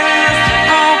 last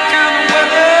all kind of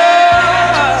weather.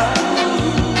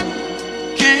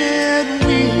 Can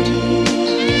we?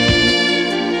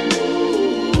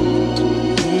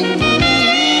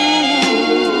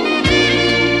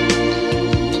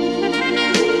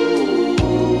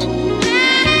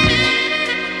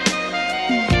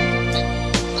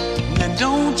 Now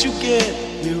don't you get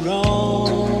me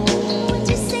wrong, What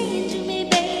you saying to me,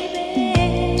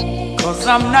 baby? 'cause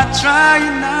I'm not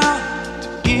trying now to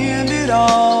end it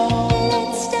all.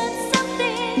 Let's start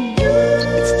something new.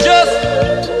 It's just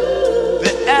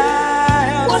that I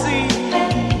have seen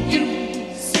You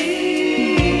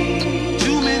see,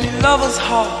 too many lovers'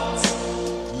 hearts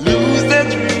lose their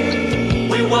dreams.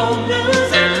 we won't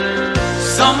lose it.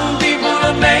 Some people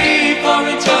are made for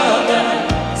each other.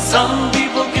 Some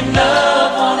people can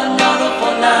love one another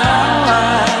for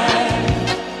life.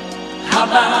 How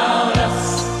about us?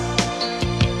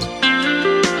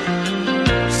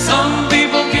 Some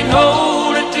people can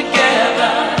hold it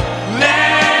together,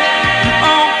 land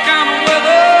all kind of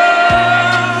weather.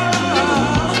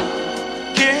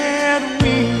 Can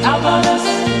we? How about us?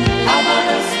 How about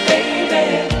us, baby?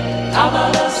 How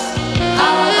about us?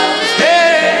 How about us,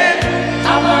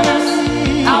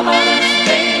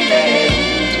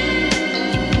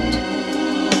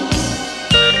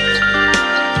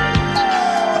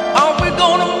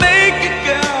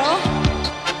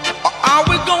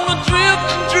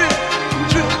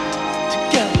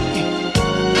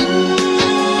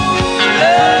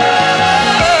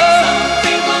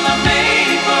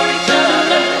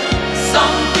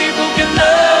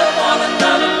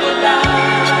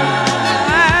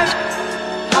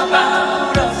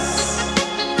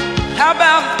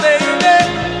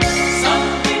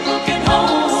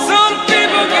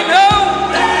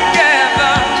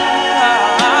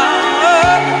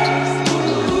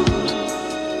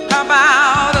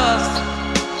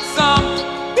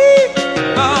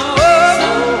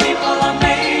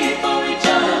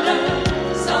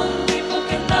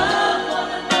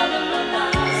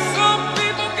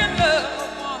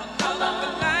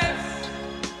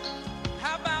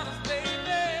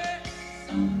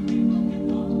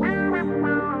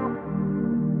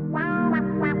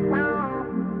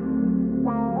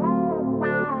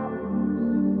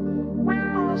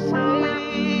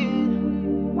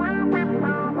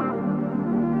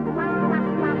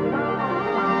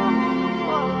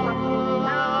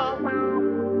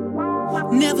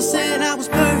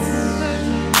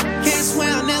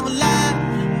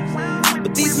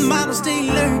 Model stay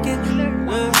lurking.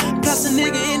 Plus a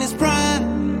nigga in his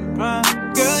prime.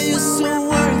 Girl, you're so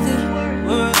worth it.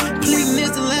 Pleading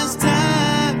is the last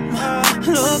time.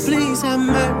 Lord, please have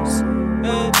mercy.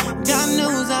 God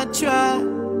knows I tried.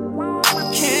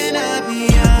 Can I be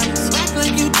honest? Act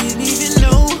like you didn't even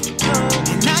know,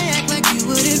 and I act like you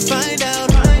wouldn't find out.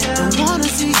 Don't wanna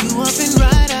see you up and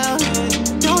ride out.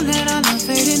 Don't let our love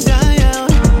fade and die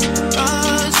out.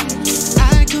 Oh,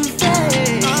 I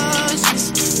confess,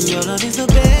 your love is the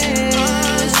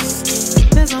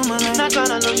best. That's on my life. Not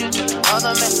tryna lose you to the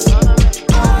other man.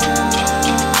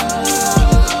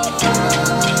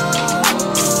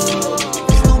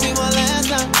 It's gonna be my last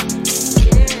time. It's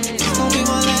gonna be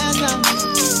my last time.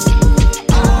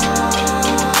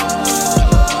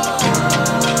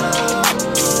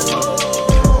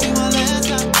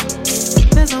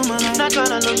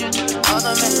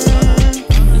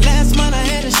 Last month I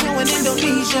had a show in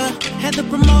Indonesia. Had the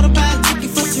promoter buy a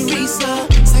ticket for Teresa.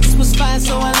 Sex was fine,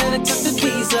 so I let her cut the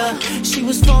visa. She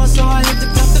was flawed, so I let her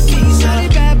cut the visa. Shawty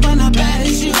bad, but not bad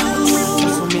as you.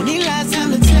 So many lies,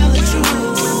 time to tell the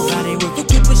truth. Body work a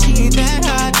good, but she ain't that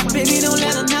hot. Baby, don't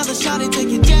let another shawty take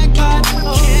your jackpot.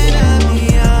 Can I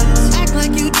be honest? Act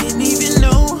like you didn't even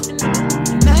know.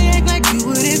 Now you act like you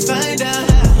wouldn't find out.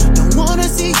 Don't wanna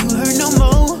see you hurt no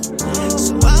more.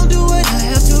 So I'll do what I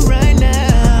have to right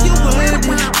now. You're worth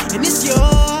it, and it's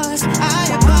yours. I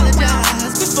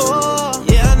apologize before.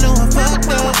 Yeah, I know I fucked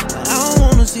up, but I don't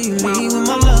wanna see you leave with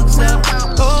my luck's up.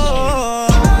 Oh,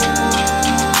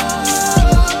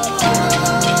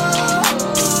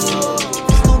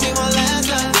 it's gonna be my last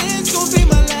time. It's gonna be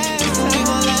my last time. Be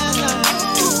my last time.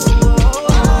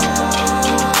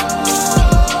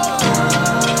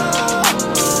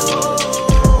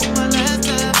 My last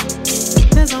time.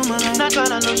 That's on my life. Not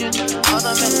tryna lose you to the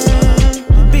other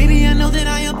man. Baby, I know that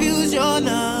I abused your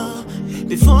love.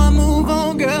 Before I move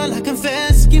on, girl, I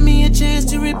confess. Give me a chance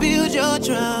to rebuild your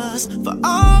trust for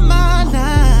all my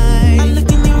life. I look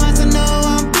in your eyes, I know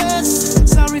I'm blessed.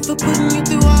 Sorry for putting you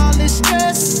through all this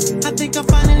stress. I think I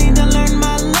finally done learned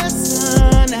my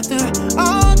lesson after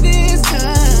all this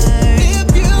time.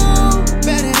 If you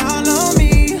bet it all on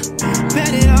me,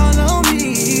 bet it all on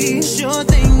me. Sure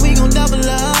thing we gon' double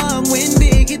up. Win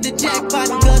big, hit the jackpot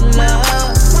and cuddle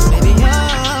up. Baby,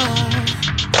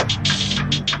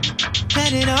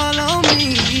 bet it all on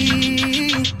me.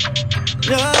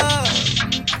 Love,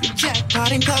 the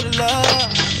jackpot and cuddle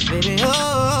up. Baby,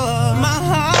 oh, my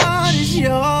heart is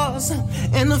yours,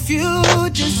 and the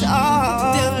future's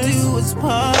ours. Death do us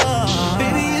part.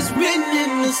 Baby, it's written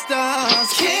in the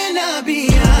stars. Can I be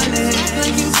honest? Act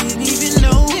like you didn't even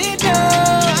know it. I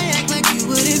act like you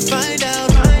wouldn't find out.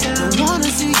 Don't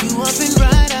wanna see you up and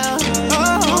ride out.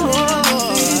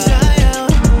 Oh, die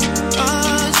out.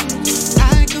 I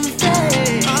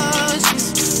confess,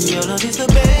 your love is the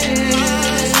best.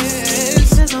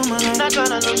 That's on my life. Not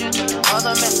tryna lose you to the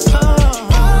other man.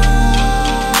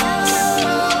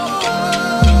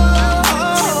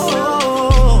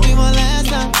 Be my last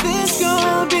time. This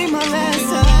gon' be my last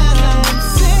time.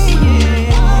 Say it.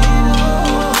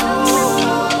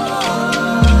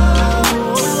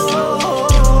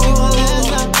 Be my last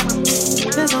time.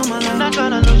 That's on my life. Not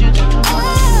tryna lose you to the other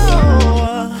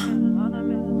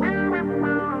man.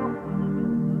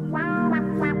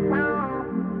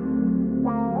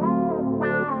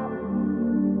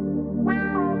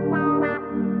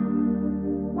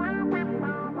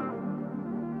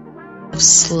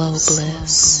 Slow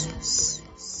bliss.